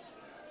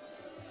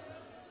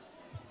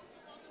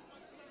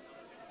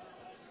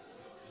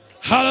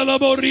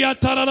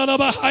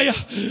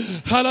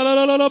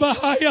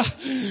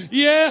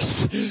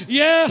 Yes,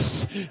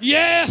 yes,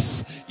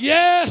 yes,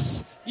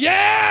 yes,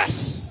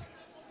 yes.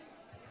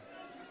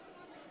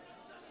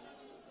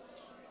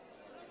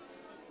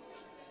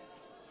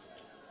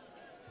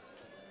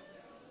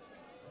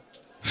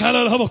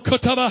 Hallelujah.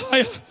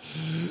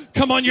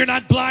 Come on, you're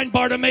not blind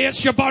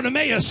Bartimaeus, you're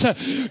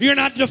Bartimaeus. You're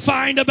not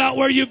defined about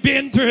where you've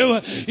been through.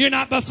 You're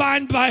not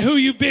defined by who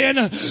you've been,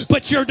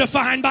 but you're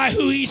defined by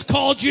who He's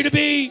called you to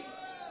be.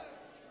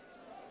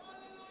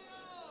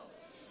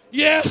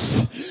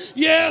 Yes,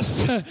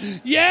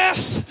 yes,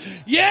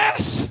 yes,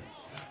 yes.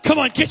 Come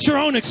on, get your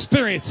own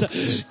experience.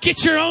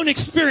 Get your own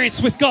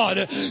experience with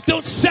God.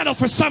 Don't settle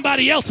for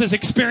somebody else's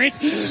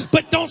experience,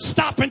 but don't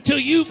stop until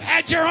you've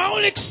had your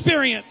own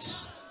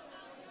experience.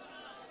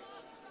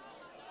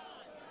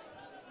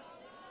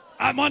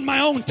 I want my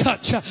own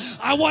touch.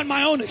 I want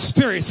my own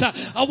experience.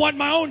 I want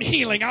my own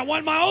healing. I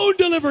want my own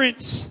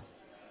deliverance.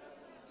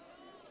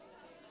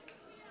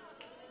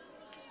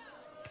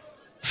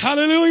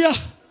 Hallelujah.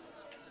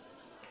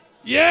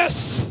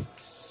 Yes.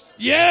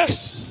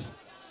 Yes.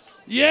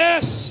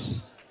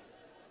 Yes.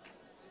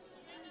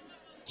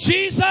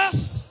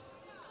 Jesus.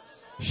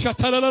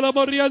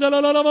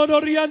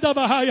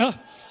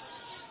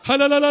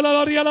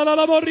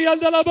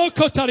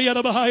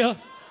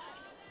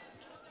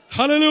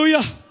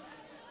 Hallelujah.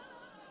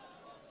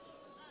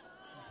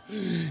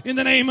 In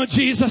the name of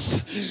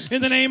Jesus,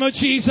 in the name of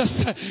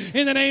Jesus,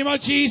 in the name of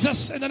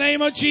Jesus, in the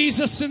name of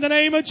Jesus, in the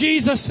name of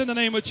Jesus, in the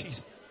name of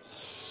Jesus.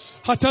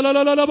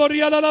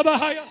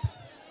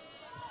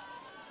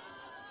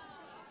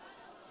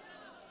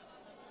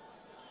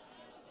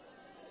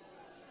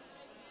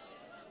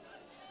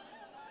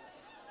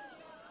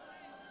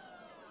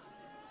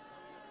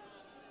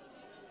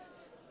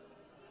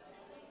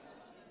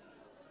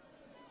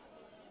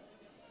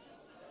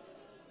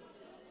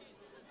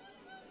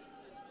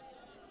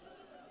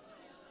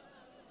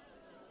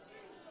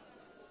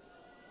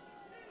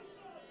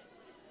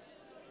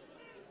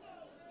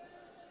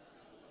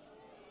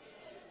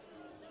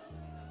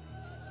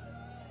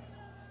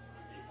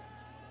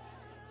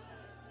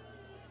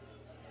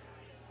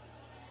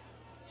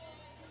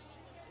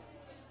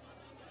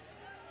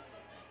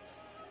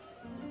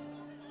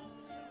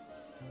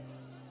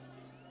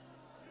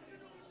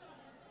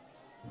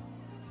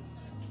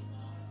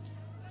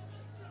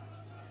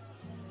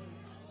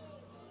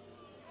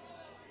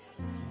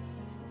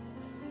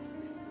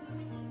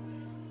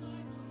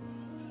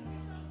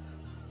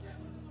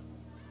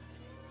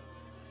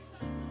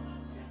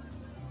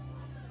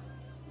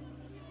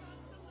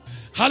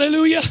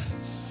 Hallelujah.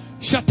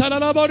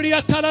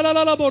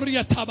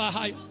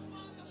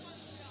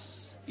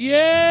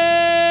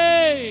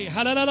 Yay.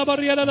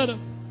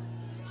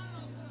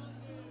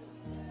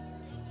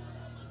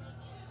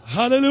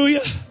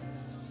 Hallelujah.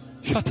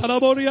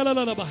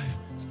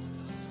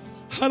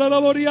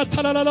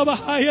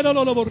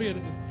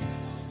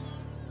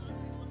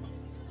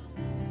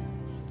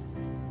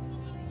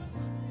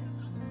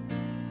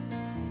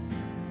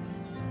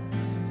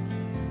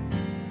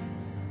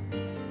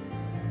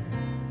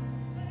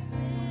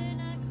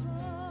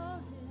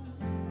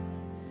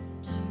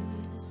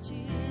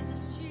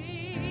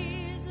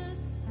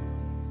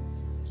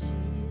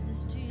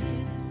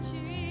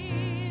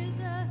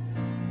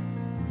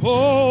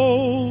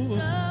 Oh,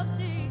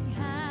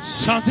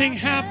 something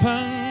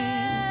happens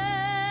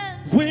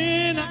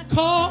when I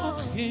call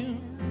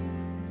him.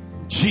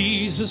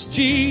 Jesus,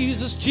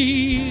 Jesus,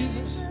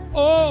 Jesus.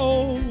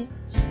 Oh,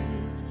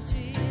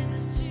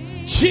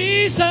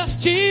 Jesus,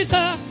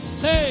 Jesus.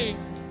 Say,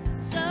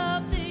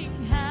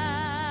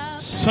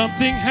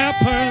 something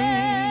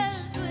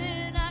happens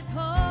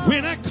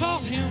when I call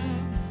him.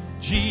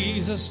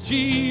 Jesus,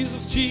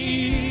 Jesus,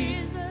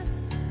 Jesus.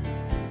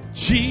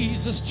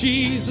 Jesus,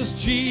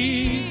 Jesus,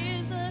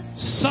 Jesus.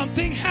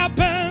 Something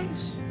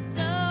happens.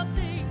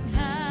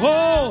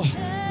 Oh,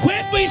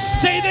 when we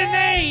say the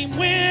name,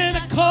 when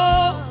I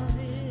call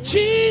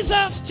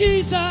Jesus,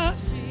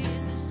 Jesus.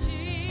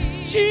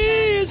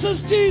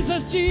 Jesus,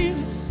 Jesus,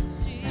 Jesus.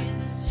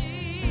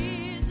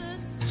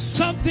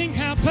 Something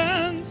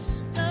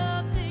happens.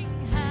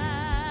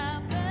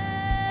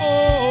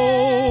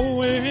 Oh,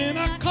 when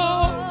I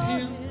call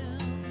him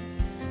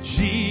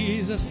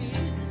Jesus.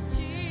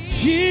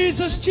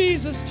 Jesus,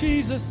 Jesus,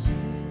 Jesus.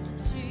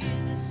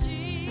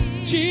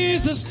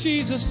 Jesus,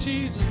 Jesus,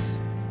 Jesus.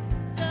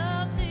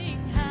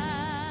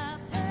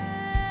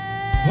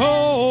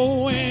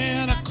 Oh,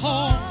 when I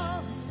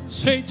call,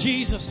 say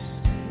Jesus.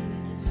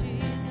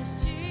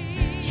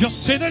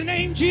 Just say the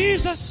name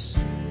Jesus.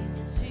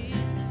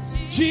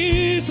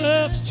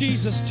 Jesus,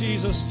 Jesus,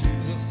 Jesus,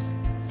 Jesus.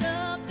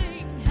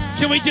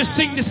 Can we just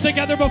sing this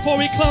together before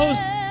we close?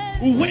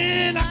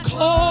 When I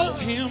call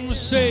him,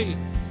 say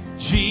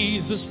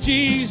Jesus,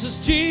 Jesus,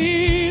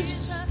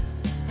 Jesus.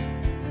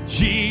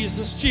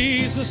 Jesus,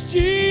 Jesus,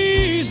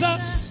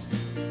 Jesus.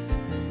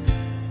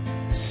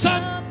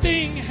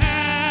 Something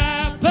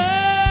happens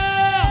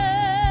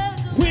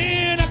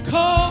when I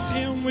call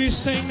him. We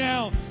sing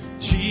now.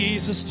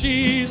 Jesus,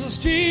 Jesus,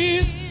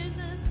 Jesus.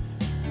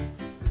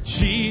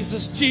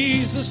 Jesus,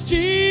 Jesus,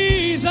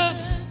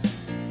 Jesus.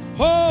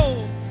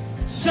 Oh,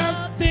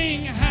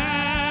 something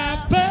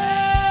happens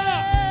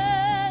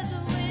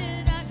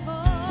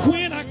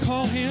when I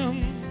call him.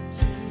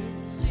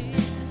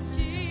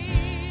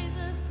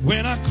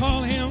 When I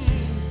call him.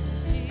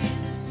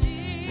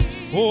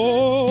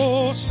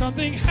 Oh,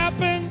 something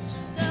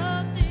happens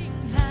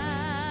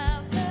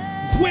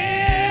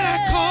when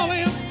I call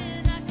him.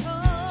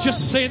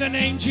 Just say the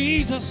name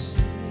Jesus.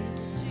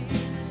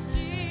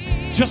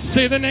 Just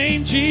say the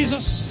name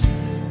Jesus.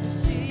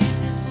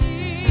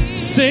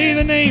 Say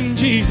the name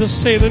Jesus.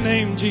 Say the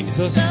name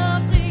Jesus.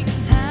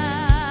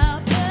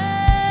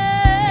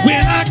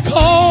 When I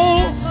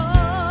call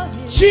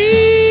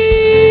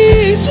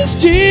Jesus,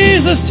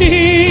 Jesus,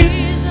 Jesus.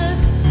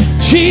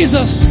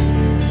 Jesus.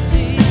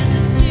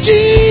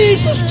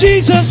 Jesus,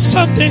 Jesus.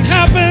 Something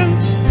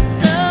happens.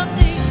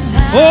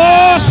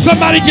 Oh,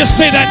 somebody just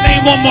say that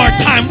name one more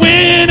time.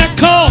 When I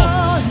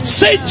call,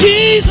 say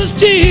Jesus,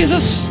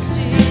 Jesus.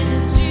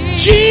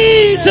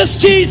 Jesus,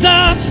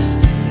 Jesus.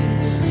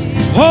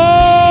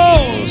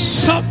 Oh,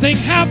 something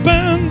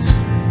happens.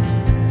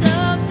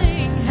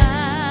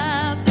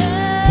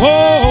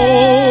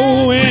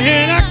 Oh,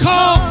 when I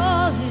call,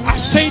 I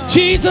say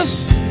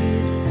Jesus.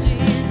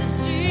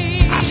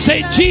 I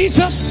say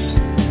Jesus.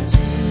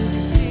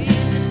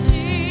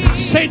 I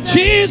say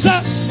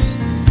Jesus.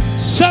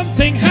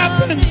 Something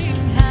happens.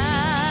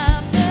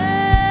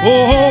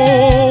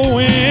 Oh,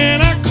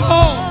 when I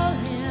call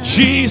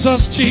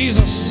Jesus,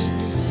 Jesus.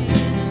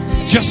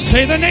 Just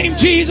say the name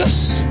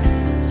Jesus.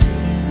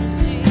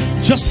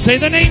 Just say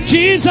the name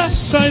Jesus.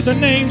 Say the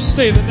name,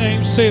 say the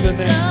name, say the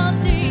name.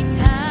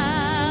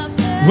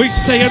 We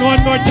say it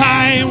one more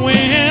time.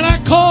 When I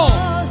call,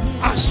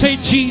 I say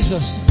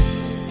Jesus.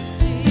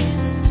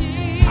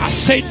 I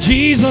say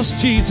Jesus,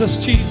 Jesus,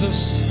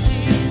 Jesus.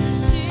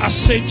 I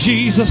say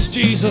Jesus,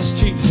 Jesus,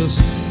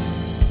 Jesus.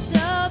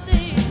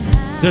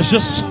 There's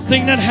just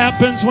something that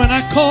happens when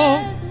I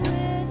call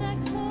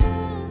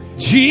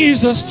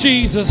Jesus,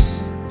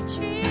 Jesus.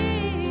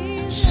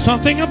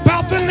 Something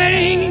about the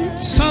name.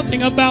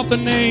 Something about the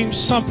name.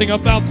 Something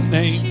about the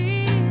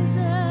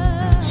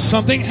name.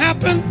 Something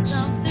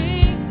happens.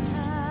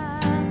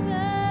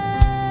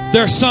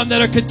 There are some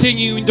that are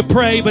continuing to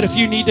pray, but if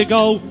you need to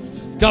go,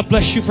 God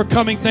bless you for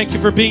coming. Thank you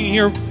for being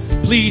here.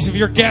 Please, if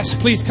you're guests,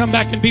 please come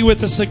back and be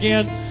with us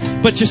again.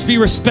 But just be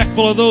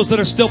respectful of those that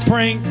are still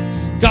praying.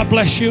 God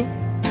bless you.